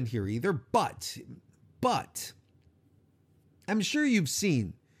happened here either, but I'm sure you've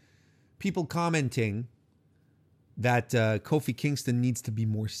seen people commenting that Kofi Kingston needs to be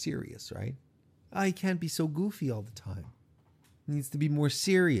more serious, right? Oh, he can't be so goofy all the time. He needs to be more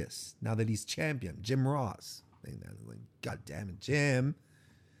serious now that he's champion. Jim Ross. Like, God damn it, Jim.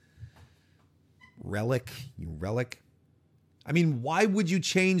 Relic. I mean, why would you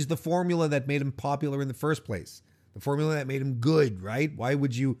change the formula that made him popular in the first place? The formula that made him good, right? Why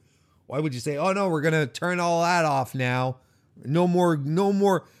would you say, oh no, we're going to turn all that off now. No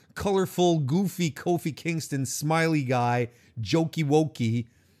more colorful, goofy Kofi Kingston, smiley guy, jokey wokey.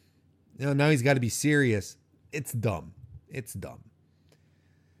 Now he's got to be serious. It's dumb.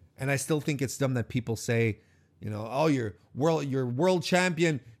 And I still think it's dumb that people say, oh, you're world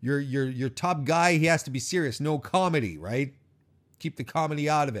champion, you're top guy, he has to be serious. No comedy, right? Keep the comedy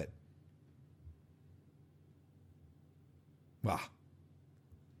out of it. Well,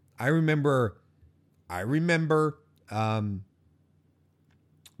 I remember The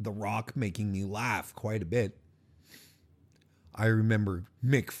Rock making me laugh quite a bit. I remember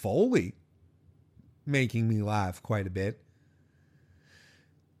Mick Foley making me laugh quite a bit.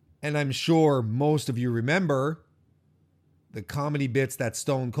 And I'm sure most of you remember the comedy bits that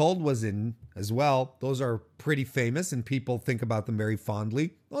Stone Cold was in as well. Those are pretty famous and people think about them very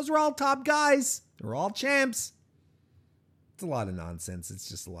fondly. Those are all top guys. They're all champs. It's a lot of nonsense. It's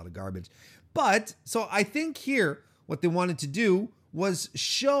just a lot of garbage. But, so I think here, what they wanted to do was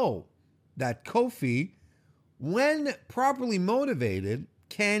show that Kofi, when properly motivated,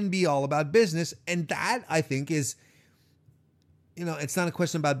 can be all about business. And that, I think, is, it's not a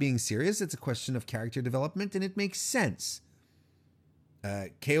question about being serious. It's a question of character development, and it makes sense.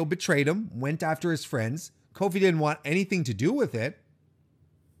 KO betrayed him, went after his friends. Kofi didn't want anything to do with it.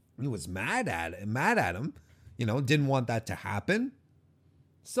 He was mad at him. Didn't want that to happen.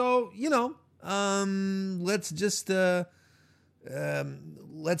 So, let's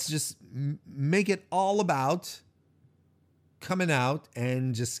just make it all about coming out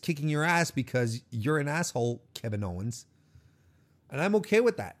and just kicking your ass because you're an asshole, Kevin Owens. And I'm okay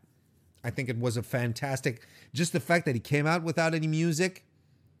with that. I think it was a fantastic, just the fact that he came out without any music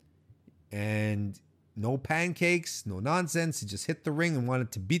and no pancakes, no nonsense. He just hit the ring and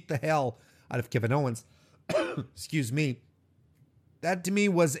wanted to beat the hell out of Kevin Owens. Excuse me. That to me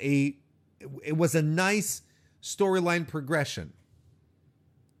was a nice storyline progression.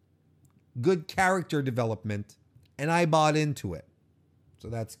 Good character development, and I bought into it. So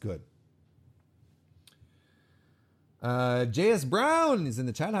that's good. JS Brown is in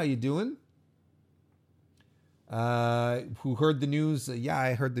the chat. How you doing? Who heard the news? Yeah,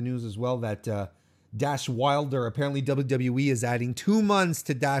 I heard the news as well that Dash Wilder, apparently WWE is adding 2 months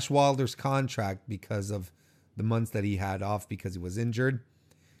to Dash Wilder's contract because of the months that he had off because he was injured.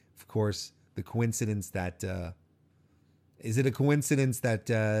 Of course, the coincidence that is it a coincidence that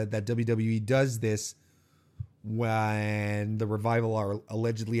that WWE does this when the Revival are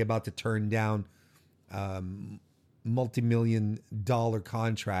allegedly about to turn down multi-million-dollar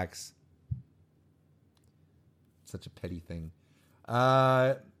contracts? Such a petty thing.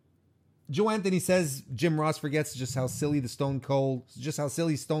 Joe Anthony says Jim Ross forgets just how silly Stone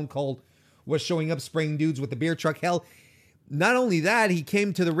Cold was showing up spraying dudes with the beer truck. Hell, not only that, he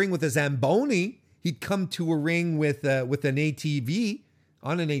came to the ring with a Zamboni. He'd come to a ring with an ATV,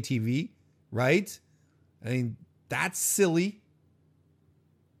 on an ATV, right? I mean, that's silly.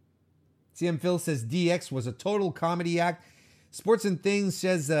 CM Phil says DX was a total comedy act. Sports and Things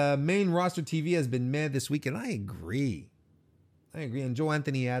says main roster TV has been meh this week, and I agree. And Joe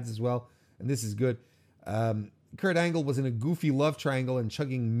Anthony adds as well, and this is good. Kurt Angle was in a goofy love triangle and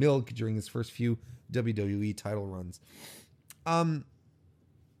chugging milk during his first few WWE title runs.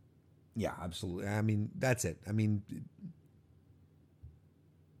 Yeah, absolutely. I mean, that's it. I mean,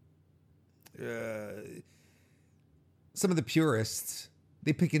 some of the purists,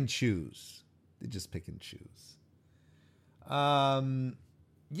 they pick and choose. They just pick and choose.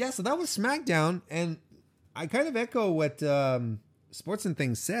 Yeah, so that was SmackDown, and I kind of echo what Sports and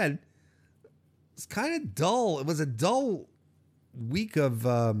Things said. It's kind of dull. It was a dull week of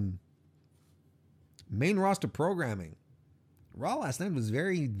main roster programming. Raw last night was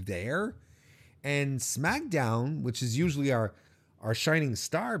very there. And SmackDown, which is usually our shining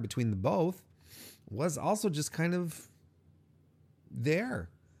star between the both, was also just kind of there.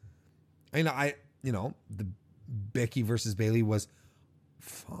 And the Becky versus Bayley was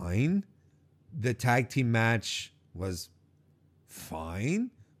fine. The tag team match was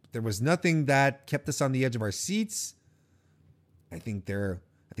fine. There was nothing that kept us on the edge of our seats. I think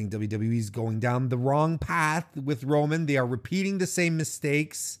WWE's going down the wrong path with Roman. They are repeating the same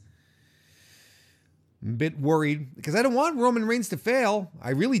mistakes. I'm a bit worried because I don't want Roman Reigns to fail.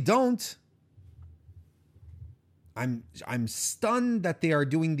 I really don't. I'm stunned that they're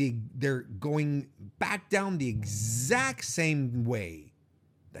going back down the exact same way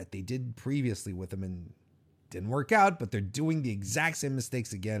that they did previously with him and didn't work out, but they're doing the exact same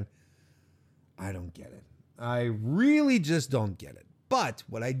mistakes again. I don't get it. I really just don't get it. But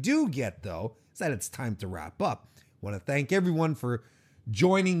what I do get, though, is that it's time to wrap up. I want to thank everyone for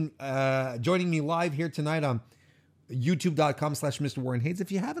joining me live here tonight on youtube.com/Mr. Warren Hayes.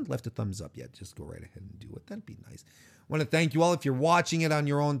 If you haven't left a thumbs up yet, just go right ahead and do it. That'd be nice. I want to thank you all if you're watching it on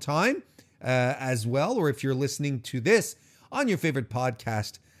your own time as well, or if you're listening to this on your favorite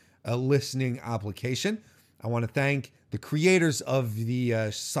podcast listening application. I want to thank the creators of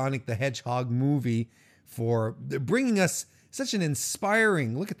the Sonic the Hedgehog movie for bringing us such an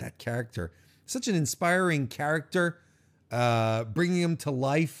inspiring, look at that character, such an inspiring character, bringing him to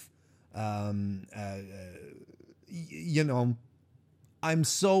life. I'm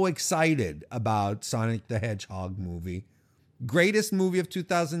so excited about Sonic the Hedgehog movie. Greatest movie of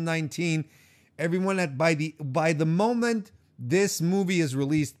 2019. Everyone by the moment this movie is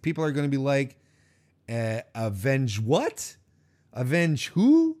released, people are going to be like, avenge what? Avenge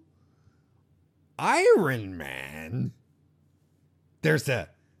who? Iron Man? There's a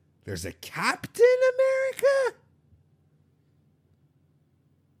Captain America?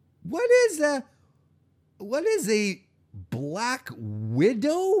 What is a Black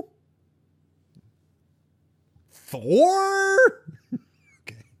Widow? Thor?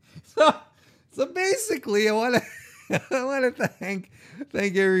 Okay. So basically I want to thank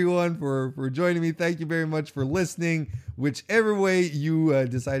everyone for joining me. Thank you very much for listening, whichever way you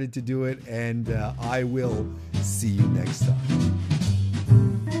decided to do it, and I will see you next time.